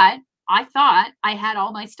thought I had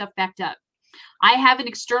all my stuff backed up. I have an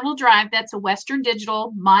external drive that's a Western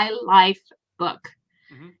Digital My Life book.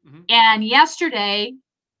 And yesterday,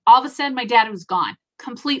 all of a sudden, my data was gone,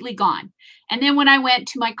 completely gone. And then when I went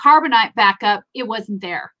to my Carbonite backup, it wasn't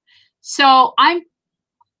there. So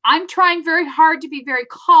I'm trying very hard to be very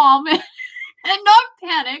calm and not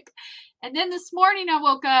panic. And then this morning I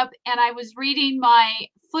woke up and I was reading my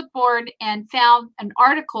Flipboard and found an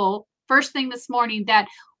article first thing this morning that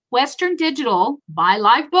Western Digital My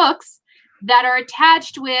Life books that are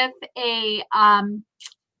attached with an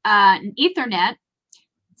Ethernet.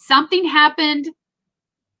 Something happened.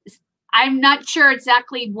 I'm not sure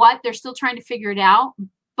exactly what. They're still trying to figure it out.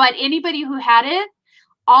 But anybody who had it,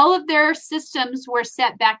 all of their systems were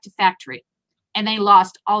set back to factory and they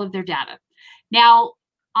lost all of their data. Now,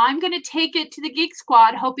 I'm going to take it to the Geek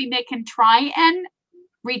Squad, hoping they can try and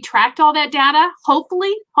retract all that data.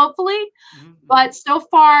 Hopefully. But so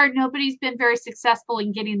far, nobody's been very successful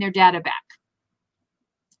in getting their data back.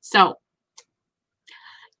 So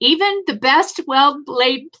even the best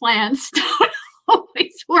well-laid plans don't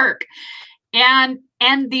always work. And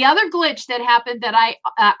the other glitch that happened that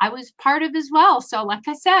I was part of as well. So like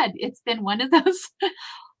I said, it's been one of those.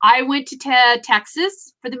 I went to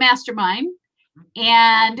Texas for the mastermind.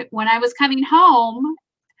 And when I was coming home,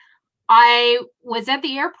 I was at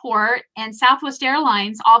the airport and Southwest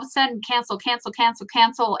Airlines all of a sudden cancel.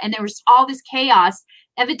 And there was all this chaos.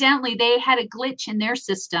 Evidently, they had a glitch in their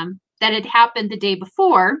system that had happened the day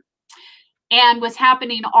before and was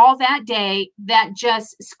happening all that day that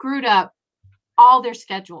just screwed up all their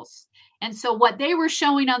schedules. And so what they were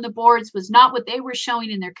showing on the boards was not what they were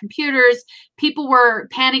showing in their computers. People were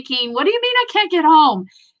panicking. What do you mean I can't get home?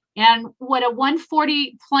 And what a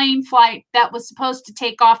 1:40 plane flight that was supposed to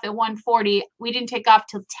take off at 1:40, we didn't take off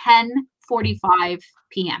till 10:45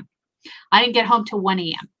 p.m. I didn't get home till 1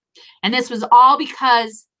 a.m. And this was all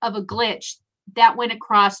because of a glitch that went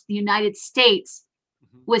across the United States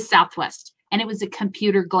with Southwest. And it was a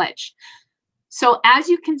computer glitch. So as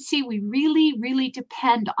you can see, we really, really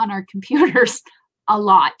depend on our computers a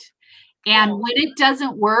lot. And when it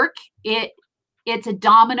doesn't work, it's a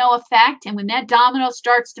domino effect. And when that domino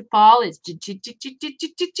starts to fall, it's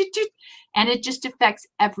and it just affects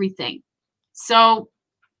everything. So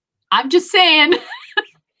I'm just saying,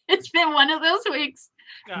 it's been one of those weeks.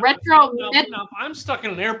 Now, I'm stuck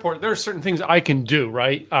in an airport. There are certain things I can do,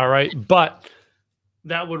 right? All right. But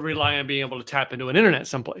that would rely on being able to tap into an internet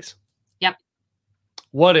someplace. Yep.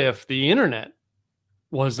 What if the internet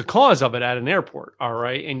was the cause of it at an airport? All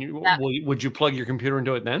right. And would you plug your computer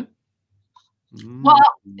into it then? Well,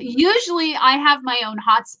 usually I have my own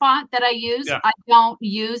hotspot that I use. Yeah. I don't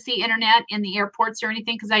use the internet in the airports or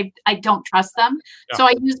anything because I don't trust them. Yeah. So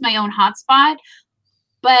I use my own hotspot.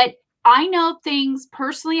 But I know things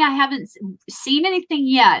personally. I haven't seen anything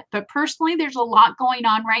yet, but personally, there's a lot going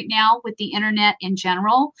on right now with the internet in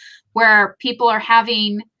general, where people are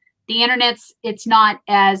having the internet's, it's not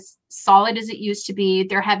as solid as it used to be.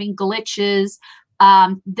 They're having glitches.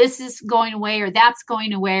 This is going away or that's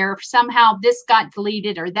going away, or somehow this got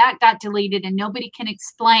deleted or that got deleted and nobody can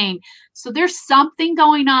explain. So there's something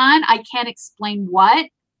going on. I can't explain what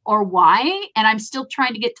or why, and I'm still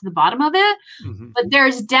trying to get to the bottom of it. But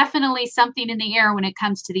there's definitely something in the air when it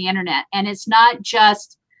comes to the internet. And it's not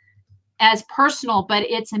just as personal, but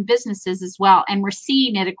it's in businesses as well. And we're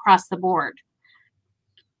seeing it across the board.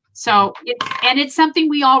 So it's something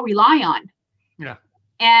we all rely on. Yeah.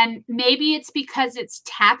 And maybe it's because it's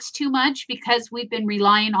taxed too much because we've been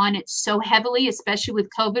relying on it so heavily, especially with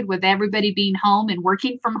COVID, with everybody being home and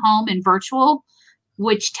working from home and virtual,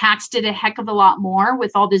 which taxed it a heck of a lot more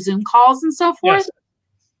with all the Zoom calls and so forth. Yes.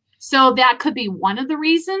 So that could be one of the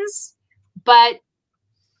reasons, but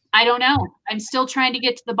I don't know. I'm still trying to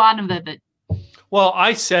get to the bottom of it. Well,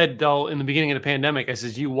 I said, though, in the beginning of the pandemic, I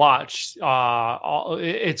said, you watch,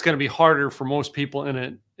 it's going to be harder for most people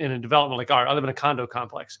in a development like ours. I live in a condo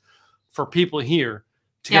complex. For people here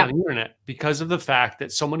to get on the internet because of the fact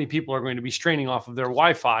that so many people are going to be straining off of their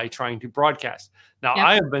Wi-Fi trying to broadcast. Now,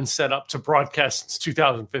 I have been set up to broadcast since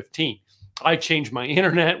 2015. I changed my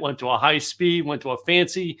internet, went to a high speed, went to a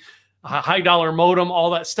fancy high dollar modem, all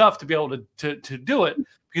that stuff to be able to do it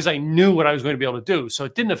because I knew what I was going to be able to do. So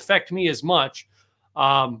it didn't affect me as much.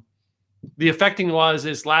 The affecting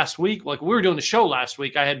is last week, like we were doing the show last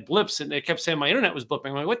week, I had blips and they kept saying my internet was blipping.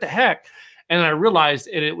 I'm like, what the heck? And I realized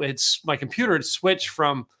it's my computer had switched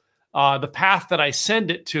from the path that I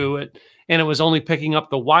send it to it, and it was only picking up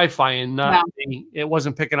the Wi-Fi and not it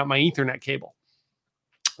wasn't picking up my Ethernet cable.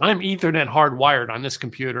 I'm Ethernet hardwired on this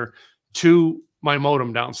computer to my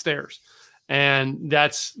modem downstairs. And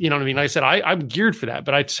that's, you know what I mean? Like I said, I'm geared for that,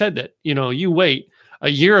 but I said that, you know, you wait a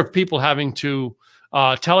year of people having to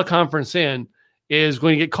teleconference in is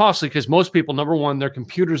going to get costly because most people, number one, their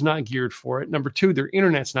computer's not geared for it. Number two, their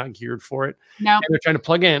internet's not geared for it. No. And they're trying to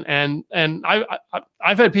plug in. And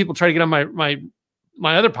I've had people try to get on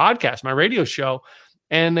my other podcast, my radio show,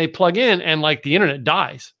 and they plug in and like the internet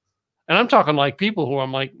dies. And I'm talking like people who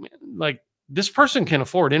I'm like this person can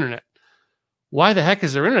afford internet. Why the heck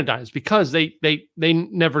is their internet dying? It's because they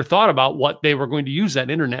never thought about what they were going to use that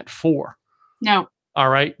internet for. No. All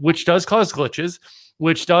right. Which does cause glitches,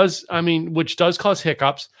 which does cause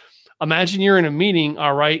hiccups. Imagine you're in a meeting,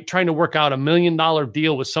 all right, trying to work out $1 million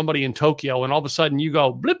deal with somebody in Tokyo, and all of a sudden you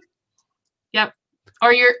go blip. Yep.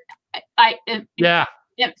 Or you're yeah.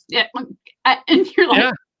 Yep. Yeah. And you're like,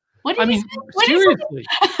 yeah. What did you say? Seriously.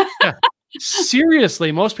 Yeah.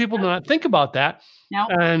 Seriously, most people do not think about that. No.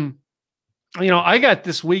 And you know, I got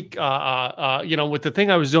this week, you know, with the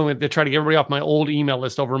thing I was doing to try to get everybody off my old email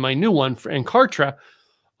list over my new one in Kartra.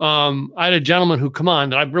 I had a gentleman who come on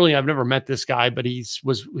that I've never met this guy, but he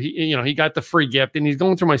got the free gift and he's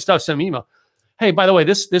going through my stuff, sent me email. Hey, by the way,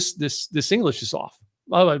 this English is off.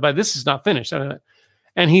 By the way, this is not finished.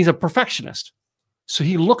 And he's a perfectionist. So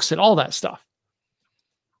he looks at all that stuff.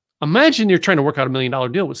 Imagine you're trying to work out $1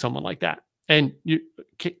 million deal with someone like that. And you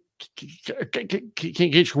can't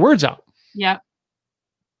get your words out. Yeah.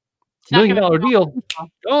 $1 million deal.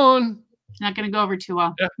 Gone. Not going to go over too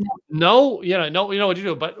well. Yeah. No, you know what you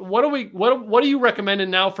do. But what are you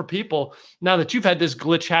recommending now for people now that you've had this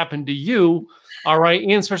glitch happen to you? All right,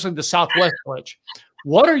 and especially the Southwest glitch.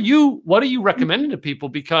 What are you recommending to people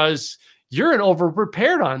because you're an over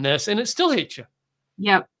prepared on this and it still hits you?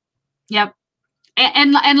 Yep.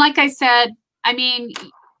 And like I said, I mean,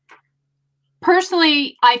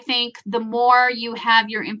 personally, I think the more you have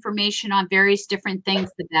your information on various different things,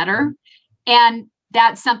 the better. And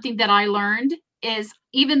that's something that I learned is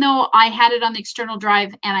even though I had it on the external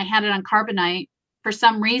drive and I had it on Carbonite, for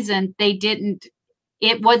some reason,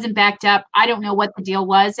 it wasn't backed up. I don't know what the deal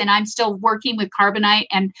was. And I'm still working with Carbonite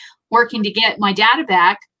and working to get my data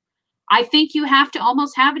back. I think you have to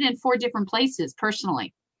almost have it in 4 different places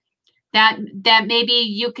personally. That maybe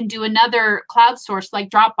you can do another cloud source like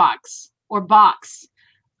Dropbox or Box,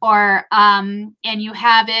 or and you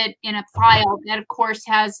have it in a file that of course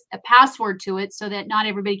has a password to it so that not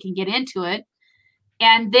everybody can get into it.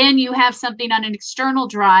 And then you have something on an external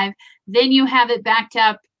drive. Then you have it backed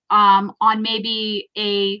up on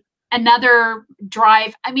maybe another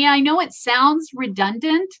drive. I mean, I know it sounds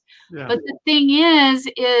redundant, but the thing is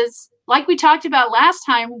like we talked about last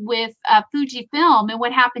time with Fujifilm and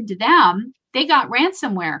what happened to them, they got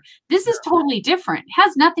ransomware. This is totally different. It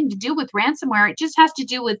has nothing to do with ransomware. It just has to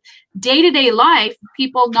do with day-to-day life,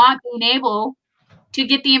 people not being able to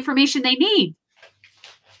get the information they need.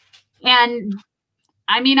 And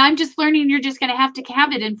I mean, I'm just learning you're just going to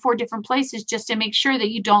have it in 4 different places just to make sure that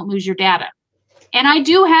you don't lose your data. And I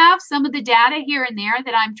do have some of the data here and there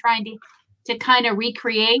that I'm trying to kind of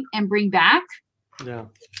recreate and bring back. Yeah.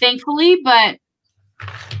 Thankfully, but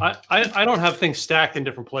I don't have things stacked in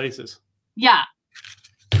different places. Yeah.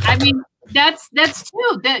 I mean, that's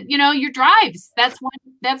too, that, you know, your drives, that's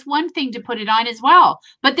one thing to put it on as well.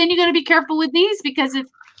 But then you got to be careful with these because if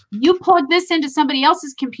you plug this into somebody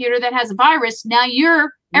else's computer that has a virus, now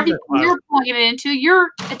everything you're plugging it into,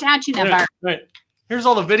 you're attaching that virus. Right. Here's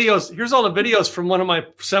all the videos from one of my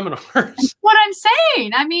seminars. That's what I'm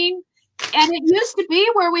saying. I mean, and it used to be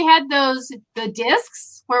where we had the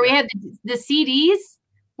discs, where we had the CDs,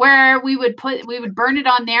 where we would burn it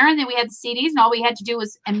on there, and then we had the CDs, and all we had to do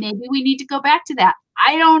was, and maybe we need to go back to that.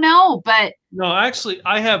 I don't know, but no, actually,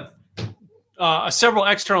 I have several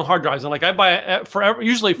external hard drives, and like I buy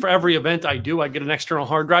usually for every event I do, I get an external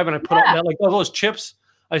hard drive, and I put up like all those chips.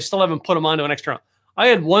 I still haven't put them onto an external. I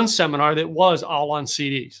had one seminar that was all on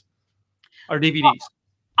CDs or DVDs. Well,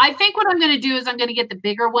 I think what I'm going to do is I'm going to get the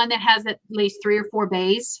bigger one that has at least 3 or 4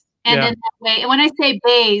 bays. And then that way, and when I say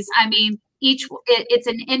bays, I mean, it's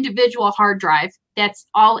an individual hard drive that's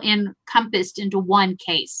all encompassed into one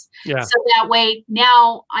case. Yeah. So that way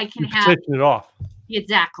now I can have taking it off.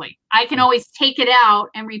 Exactly. I can always take it out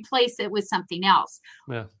and replace it with something else.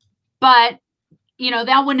 Yeah. But, you know,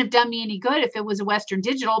 that wouldn't have done me any good if it was a Western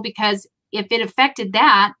Digital, because if it affected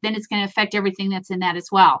that, then it's going to affect everything that's in that as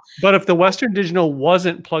well. But if the Western Digital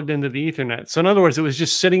wasn't plugged into the Ethernet, so in other words, it was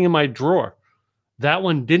just sitting in my drawer, that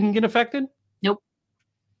one didn't get affected? Nope.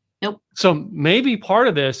 Nope. So maybe part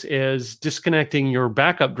of this is disconnecting your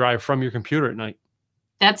backup drive from your computer at night.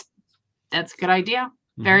 That's a good idea.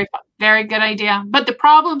 Very, very good idea. But the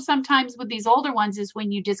problem sometimes with these older ones is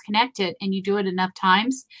when you disconnect it and you do it enough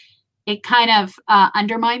times, it kind of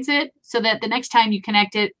undermines it so that the next time you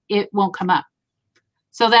connect it, it won't come up.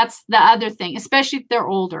 So that's the other thing, especially if they're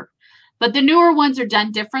older. But the newer ones are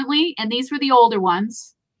done differently, and these were the older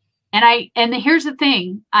ones. And here's the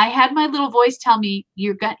thing. I had my little voice tell me,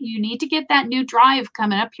 you need to get that new drive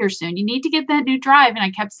coming up here soon. You need to get that new drive. And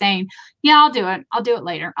I kept saying, yeah, I'll do it. I'll do it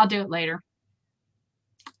later. I'll do it later.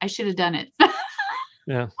 I should have done it.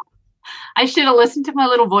 Yeah. I should have listened to my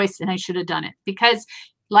little voice and I should have done it because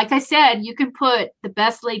like I said, you can put the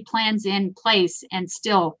best laid plans in place and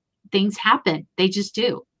still things happen. They just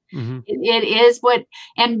do. It is what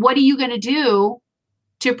are you going to do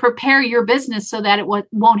to prepare your business so that it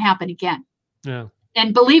won't happen again? Yeah.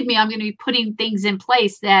 And believe me, I'm going to be putting things in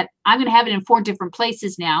place that I'm going to have it in 4 different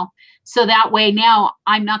places now. So that way now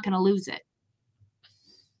I'm not going to lose it.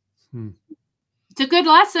 It's a good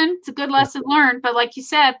lesson. It's a good lesson learned. But like you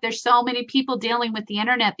said, there's so many people dealing with the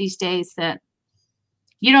internet these days that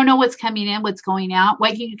you don't know what's coming in, what's going out,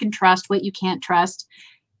 what you can trust, what you can't trust.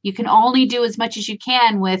 You can only do as much as you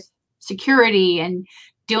can with security and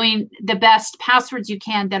doing the best passwords you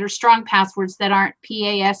can that are strong passwords that aren't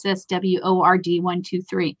PASSWORD 1 2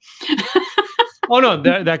 3. Oh no,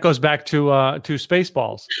 that goes back to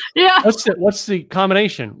Spaceballs. Yeah. What's the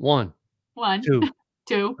combination? 1, 2,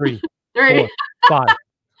 3, 3. 4, 5.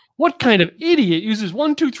 What kind of idiot uses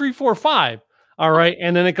 1 2 3 4 5? All right,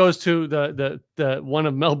 and then it goes to the one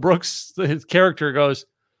of Mel Brooks. His character goes,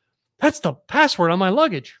 "That's the password on my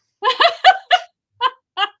luggage."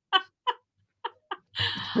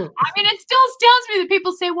 I mean, it still astounds me that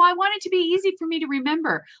people say, well, I want it to be easy for me to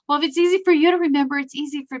remember. Well, if it's easy for you to remember, it's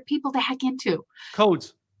easy for people to hack into.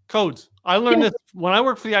 Codes. I learned this when I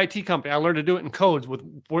worked for the IT company. I learned to do it in codes with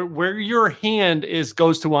where your hand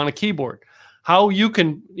goes to on a keyboard. How you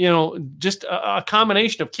can, just a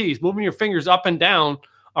combination of keys, moving your fingers up and down,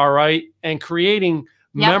 all right, and creating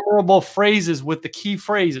memorable phrases with the key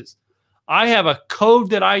phrases. I have a code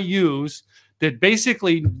that I use that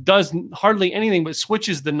basically does hardly anything but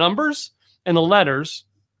switches the numbers and the letters,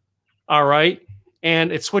 all right?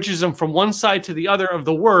 And it switches them from one side to the other of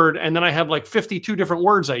the word, and then I have like 52 different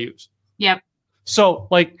words I use. Yep. So,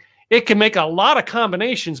 like, it can make a lot of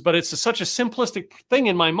combinations, but it's such a simplistic thing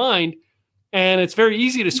in my mind, and it's very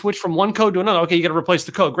easy to switch from one code to another. Okay, you got to replace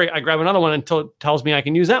the code. Great, I grab another one until it tells me I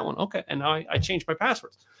can use that one. Okay, and now I change my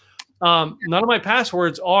passwords. None of my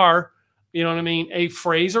passwords are, a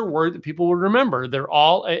phrase or word that people would remember. They're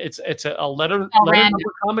all, it's a letter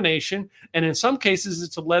number combination. And in some cases,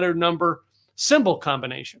 it's a letter number symbol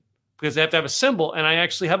combination because they have to have a symbol. And I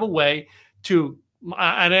actually have a way to,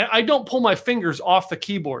 I don't pull my fingers off the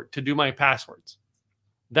keyboard to do my passwords.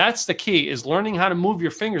 That's the key, is learning how to move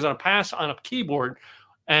your fingers on a keyboard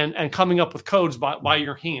and coming up with codes by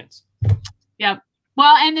your hands. Yep.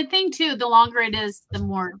 Well, and the thing too, the longer it is, the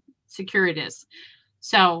more secure it is.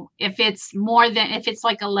 So if it's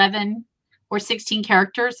like 11 or 16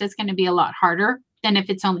 characters, it's going to be a lot harder than if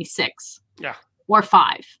it's only 6 or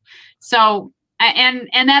 5. So,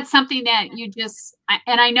 and that's something that you just,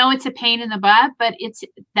 and I know it's a pain in the butt, but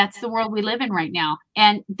that's the world we live in right now.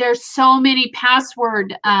 And there's so many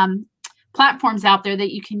password platforms out there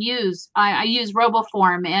that you can use. I use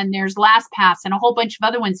RoboForm, and there's LastPass and a whole bunch of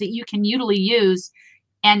other ones that you can usually use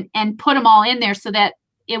and put them all in there so that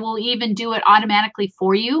it will even do it automatically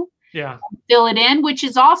for you. Yeah. Fill it in, which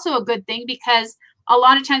is also a good thing because a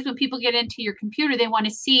lot of times when people get into your computer, they want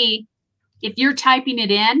to see if you're typing it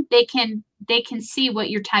in, they can see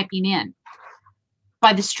what you're typing in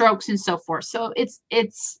by the strokes and so forth. So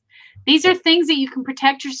these are things that you can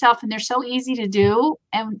protect yourself, and they're so easy to do.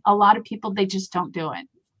 And a lot of people, they just don't do it.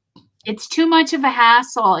 It's too much of a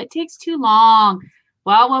hassle. It takes too long.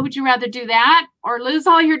 Well, what would you rather do, that or lose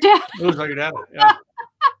all your data? Lose all your data. Yeah.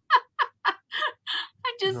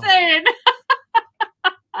 I'm just saying.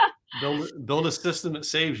 Build a system that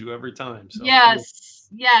saves you every time. So.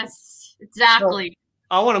 Yes, exactly. So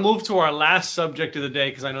I want to move to our last subject of the day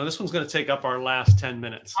because I know this one's going to take up our last 10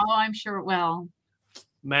 minutes. Oh, I'm sure it will.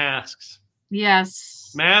 Masks.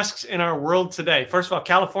 Yes. Masks in our world today. First of all,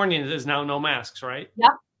 California is now no masks, right?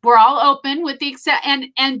 Yep. We're all open with the except,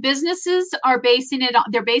 and businesses are basing it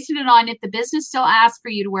on, if the business still asks for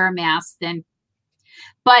you to wear a mask, then,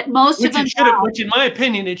 but most of them, which in my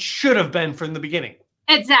opinion, it should have been from the beginning.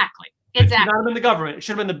 Exactly. It should not have been the government. It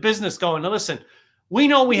should have been the business going, now listen, we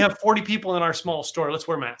know we have 40 people in our small store. Let's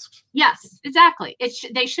wear masks. Yes, exactly.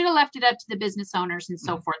 They should have left it up to the business owners and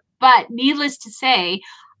so forth. But needless to say,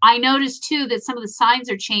 I noticed too that some of the signs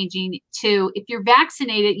are changing to, if you're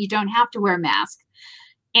vaccinated, you don't have to wear a mask.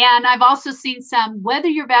 And I've also seen some, whether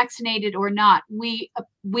you're vaccinated or not, we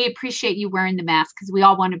appreciate you wearing the mask because we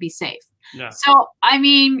all want to be safe. Yeah. So, I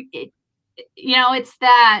mean, it's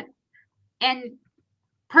that. And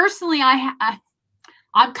personally,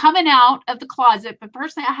 I'm coming out of the closet, but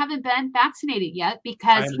personally, I haven't been vaccinated yet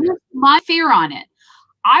because here's my fear on it.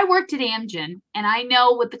 I worked at Amgen, and I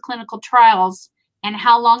know what the clinical trials and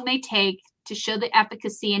how long they take to show the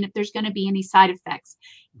efficacy and if there's going to be any side effects.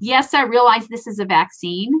 Yes, I realize this is a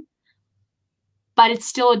vaccine, but it's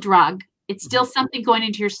still a drug. It's still something going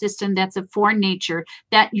into your system that's of foreign nature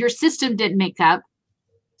that your system didn't make up.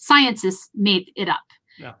 Scientists made it up.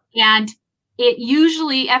 Yeah. And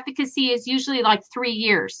efficacy is usually like 3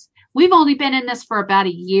 years. We've only been in this for about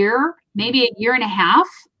a year, maybe a year and a half.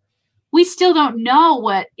 We still don't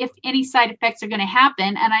know if any side effects are going to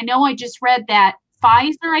happen. And I know I just read that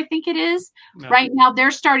Pfizer, I think it is, right now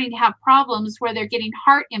they're starting to have problems where they're getting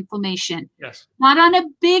heart inflammation. Yes. Not on a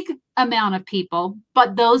big amount of people,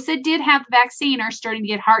 but those that did have the vaccine are starting to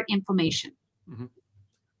get heart inflammation. Mm-hmm.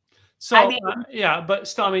 So, but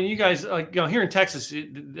still, I mean, you guys, like, here in Texas,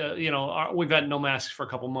 we've had no masks for a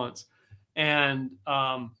couple months. And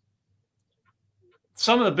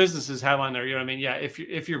some of the businesses have on there, you know what I mean? Yeah, if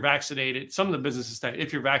you're vaccinated, some of the businesses say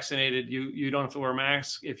if you're vaccinated, you don't have to wear a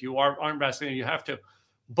mask. If you aren't vaccinated, you have to.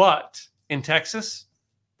 But in Texas,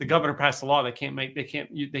 the governor passed a law they can't make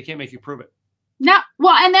you prove it. No,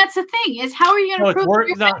 well, and that's the thing is, how are you going to prove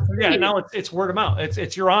it? Now it's word of mouth.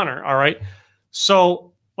 It's your honor. All right. So,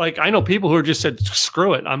 like, I know people who are just said,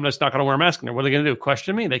 screw it, I'm just not going to wear a mask in there. What are they going to do?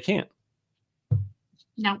 Question me? They can't.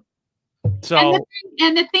 No. So,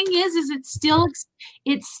 and the thing is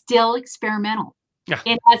it's still experimental. Yeah.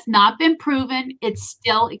 It has not been proven. It's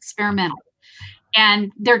still experimental.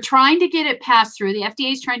 And they're trying to get it passed through. The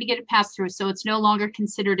FDA is trying to get it passed through, so it's no longer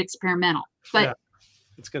considered experimental. But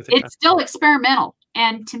it's still experimental.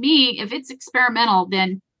 And to me, if it's experimental,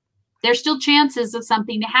 then there's still chances of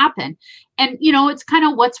something to happen. And, it's kind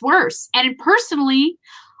of what's worse. And personally,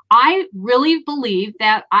 I really believe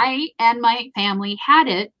that I and my family had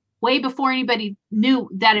it way before anybody knew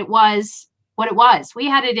that it was what it was. We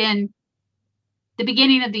had it in the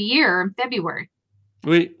beginning of the year, in February.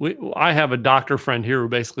 I have a doctor friend here who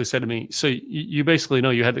basically said to me, so you basically know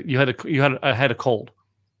you had a cold.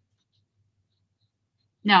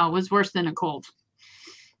 No, it was worse than a cold.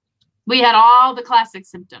 We had all the classic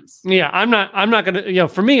symptoms. Yeah, I'm not going to,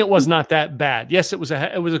 for me, it was not that bad. Yes, it was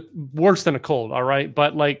worse than a cold. All right.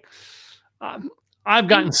 But like, I've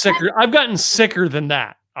gotten sicker than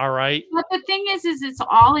that. All right. But the thing is it's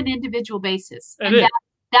all an individual basis.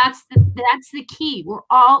 That's the key. We're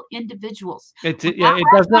all individuals. It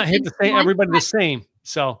does not hit everybody the same.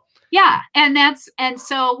 So yeah, and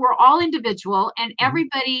so we're all individual, and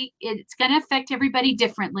everybody, it's going to affect everybody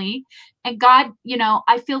differently. And God,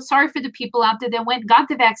 I feel sorry for the people out there that went and got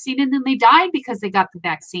the vaccine and then they died because they got the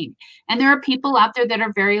vaccine. And there are people out there that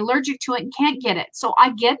are very allergic to it and can't get it. So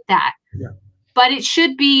I get that. Yeah. But it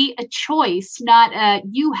should be a choice, not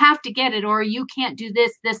you have to get it or you can't do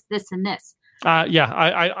this, and this.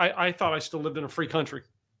 I thought I still lived in a free country.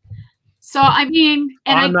 So, I mean,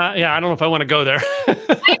 and I don't know if I want to go there. I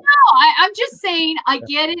know. I'm just saying, I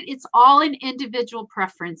get it. It's all an individual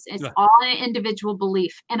preference. It's all an individual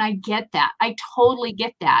belief. And I get that. I totally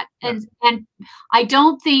get that. And I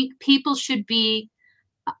don't think people should be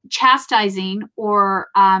chastising or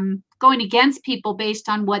going against people based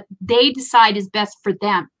on what they decide is best for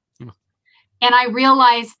them. And I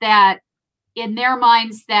realize that in their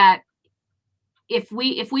minds that if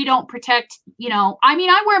we don't protect,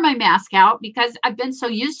 I wear my mask out because I've been so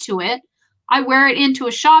used to it. I wear it into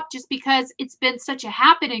a shop just because it's been such a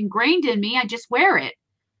habit ingrained in me. I just wear it.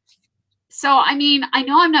 So, I mean, I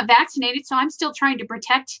know I'm not vaccinated, so I'm still trying to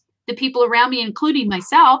protect the people around me, including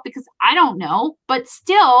myself, because I don't know, but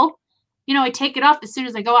still, I take it off as soon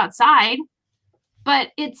as I go outside, but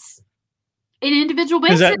it's an individual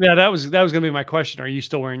basis. That was going to be my question. Are you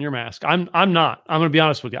still wearing your mask? I'm not. I'm going to be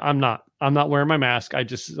honest with you. I'm not wearing my mask. I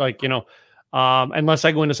just unless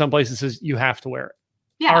I go into some place that says you have to wear it.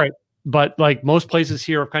 Yeah. All right. But like most places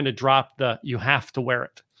here have kind of dropped you have to wear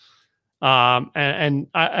it. And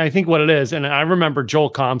I think what it is, and I remember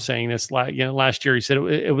Joel Comm saying this last year, he said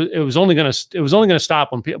it was only going to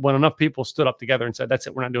stop when enough people stood up together and said, that's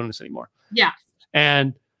it, we're not doing this anymore. Yeah.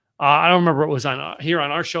 And I don't remember it was on here on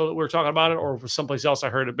our show that we were talking about it, or if it was someplace else I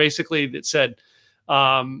heard it. Basically, it said,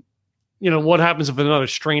 what happens if another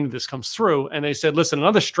strain of this comes through? And they said, listen,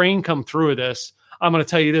 another strain come through of this, I'm going to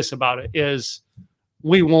tell you this about it, is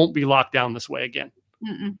we won't be locked down this way again.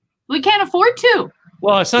 We can't afford to.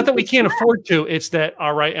 Well, it's not that we can't afford to. It's that,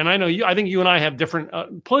 all right. And I know I think you and I have different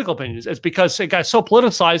political opinions. It's because it got so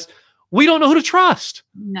politicized. We don't know who to trust.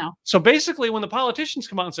 No. So basically, when the politicians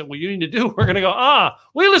come out and say, "Well, you need to do," we're going to go,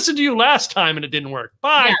 we listened to you last time and it didn't work.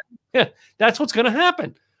 Bye. Yeah. That's what's going to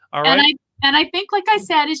happen. All right. And I think, like I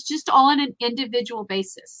said, it's just all on an individual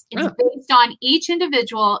basis. It's based on each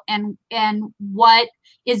individual and what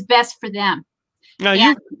is best for them. Now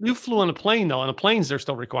you flew on a plane though. On the planes, they're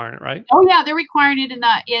still requiring it, right? Oh yeah, they're requiring it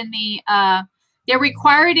they're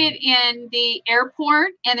requiring it in the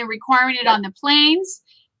airport, and they're requiring it on the planes,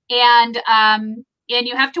 and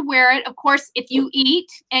you have to wear it. Of course, if you eat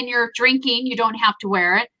and you're drinking, you don't have to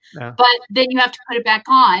wear it. Yeah. But then you have to put it back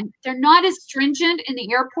on. They're not as stringent in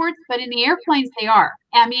the airports, but in the airplanes they are.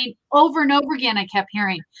 I mean, over and over again, I kept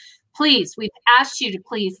hearing, please, we've asked you to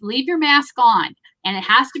please leave your mask on. And it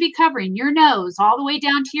has to be covering your nose all the way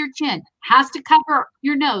down to your chin. It has to cover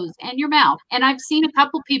your nose and your mouth. And I've seen a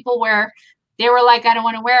couple people where they were like, I don't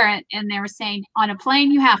want to wear it. And they were saying, on a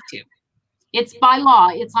plane, you have to. It's by law.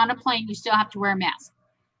 It's on a plane. You still have to wear a mask.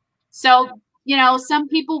 So, some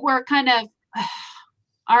people were kind of,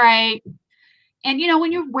 all right. And,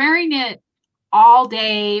 when you're wearing it all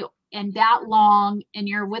day and that long and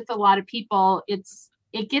you're with a lot of people, it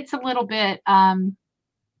gets a little bit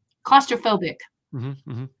claustrophobic.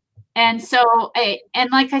 Mm-hmm, mm-hmm. And so,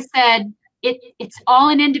 and like I said, it's all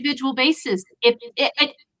an individual basis.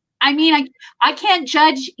 I can't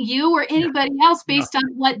judge you or anybody else based on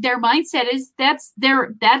what their mindset is. That's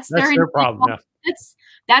their problem. Yeah.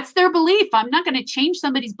 That's their belief. I'm not going to change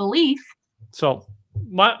somebody's belief. So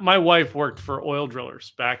my wife worked for oil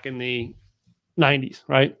drillers back in the 90s,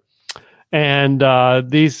 right? And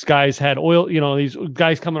these guys had oil, these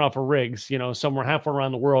guys coming off of rigs, somewhere halfway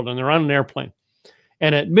around the world, and they're on an airplane.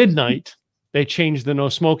 And at midnight, they changed the no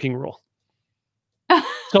smoking rule.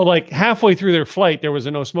 So like halfway through their flight, there was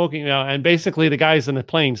a no smoking, and basically the guys in the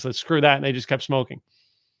plane said, screw that, and they just kept smoking.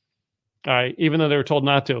 All right, even though they were told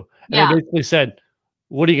not to. And they basically said,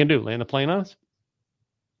 what are you going to do, land the plane on us?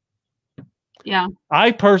 Yeah.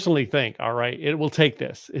 I personally think, all right, it will take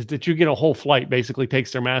this, is that you get a whole flight basically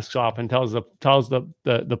takes their masks off and tells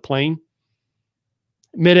the plane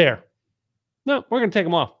midair, no, we're going to take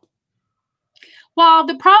them off. Well,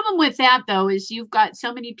 the problem with that, though, is you've got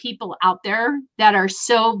so many people out there that are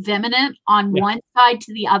so vehement on one side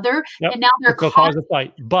to the other, and now they're causing a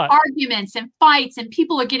fight, arguments and fights, and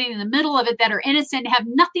people are getting in the middle of it that are innocent, have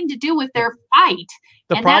nothing to do with their fight.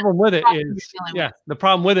 The problem with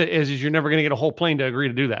it is you're never going to get a whole plane to agree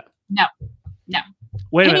to do that. No.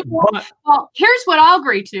 Wait a minute. Well, here's what I'll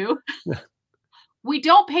agree to. We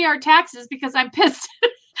don't pay our taxes because I'm pissed.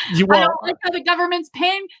 I don't like how the government's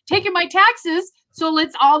taking my taxes, so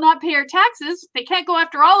let's all not pay our taxes. They can't go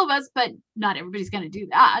after all of us, but not everybody's going to do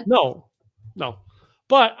that. No.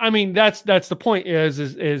 But I mean, that's the point is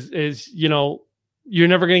you're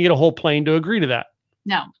never going to get a whole plane to agree to that.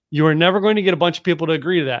 No. You are never going to get a bunch of people to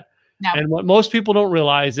agree to that. No. And what most people don't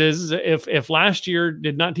realize is if last year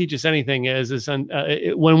did not teach us anything is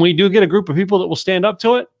when we do get a group of people that will stand up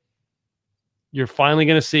to it, you're finally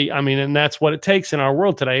going to see, and that's what it takes in our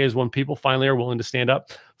world today is when people finally are willing to stand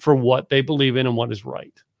up for what they believe in and what is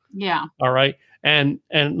right. Yeah. All right. And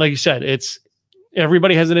like you said, it's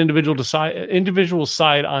everybody has an individual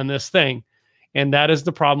side on this thing. And that is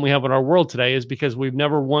the problem we have in our world today is because we've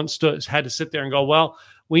never once had to sit there and go, well,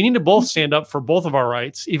 we need to both stand up for both of our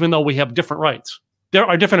rights, even though we have different rights. There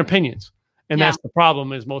are different opinions. And that's the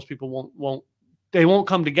problem is most people won't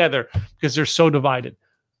come together because they're so divided.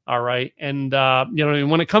 All right. And,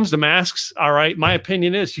 when it comes to masks, all right, my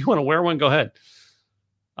opinion is you want to wear one, go ahead.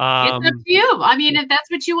 It's up to you. If that's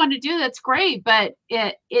what you want to do, that's great. But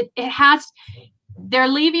they're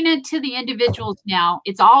leaving it to the individuals now.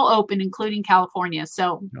 It's all open, including California.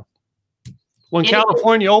 So when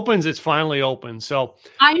California opens, it's finally open. So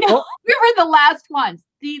I know we were the last ones,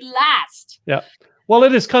 the last. Yeah. Well,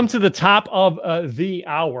 it has come to the top of the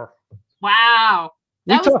hour. Wow.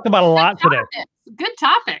 We talked about a lot today. Good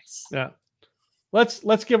topics. Yeah.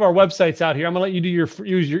 Let's give our websites out here. I'm gonna let you do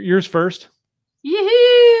yours first.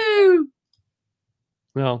 Yoo-hoo!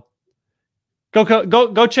 Well,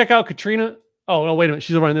 go check out Katrina. Oh no, wait a minute.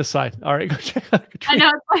 She's over on this side. All right, go check out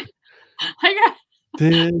Katrina. I know.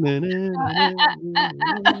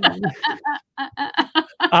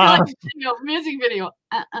 I got music video.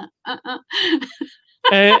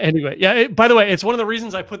 Anyway, yeah. By the way, it's one of the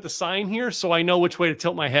reasons I put the sign here so I know which way to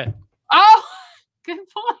tilt my head. Oh, good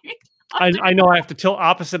point. I know I have to tilt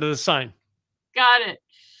opposite of the sign. Got it.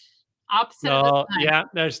 Opposite of the sign. Yeah,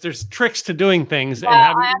 there's tricks to doing things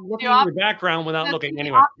and looking at your background without looking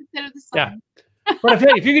anyway. Opposite of the sign. Yeah. But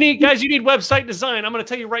if you need, guys, you need website design, I'm going to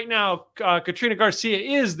tell you right now, Katrina Garcia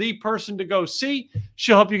is the person to go see.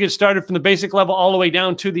 She'll help you get started from the basic level all the way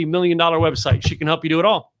down to the $1 million website. She can help you do it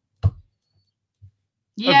all.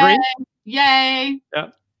 Yay. Agree? Yay. Yeah.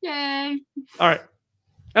 Yay. All right.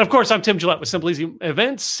 And of course, I'm Tim Gillette with Simple Easy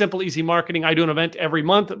Events, Simple Easy Marketing. I do an event every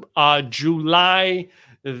month. July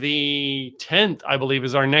the 10th, I believe,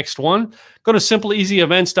 is our next one. Go to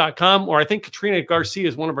simpleeasyevents.com, or I think Katrina Garcia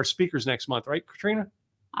is one of our speakers next month, right, Katrina?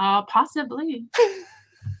 Possibly.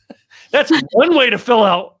 That's one way to fill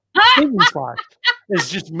out speaking spots,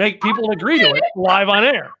 is just make people agree to it live on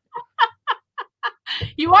air.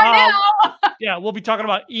 You are now. Yeah, we'll be talking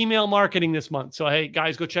about email marketing this month. So, hey,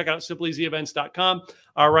 guys, go check out simpleeasyevents.com.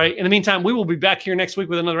 All right. In the meantime, we will be back here next week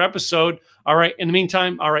with another episode. All right. In the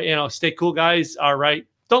meantime, all right, stay cool, guys. All right.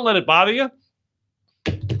 Don't let it bother you.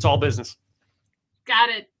 It's all business. Got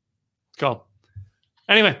it. Cool.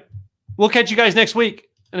 Anyway, we'll catch you guys next week.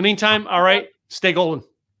 In the meantime, all right, stay golden.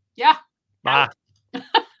 Yeah. Bye.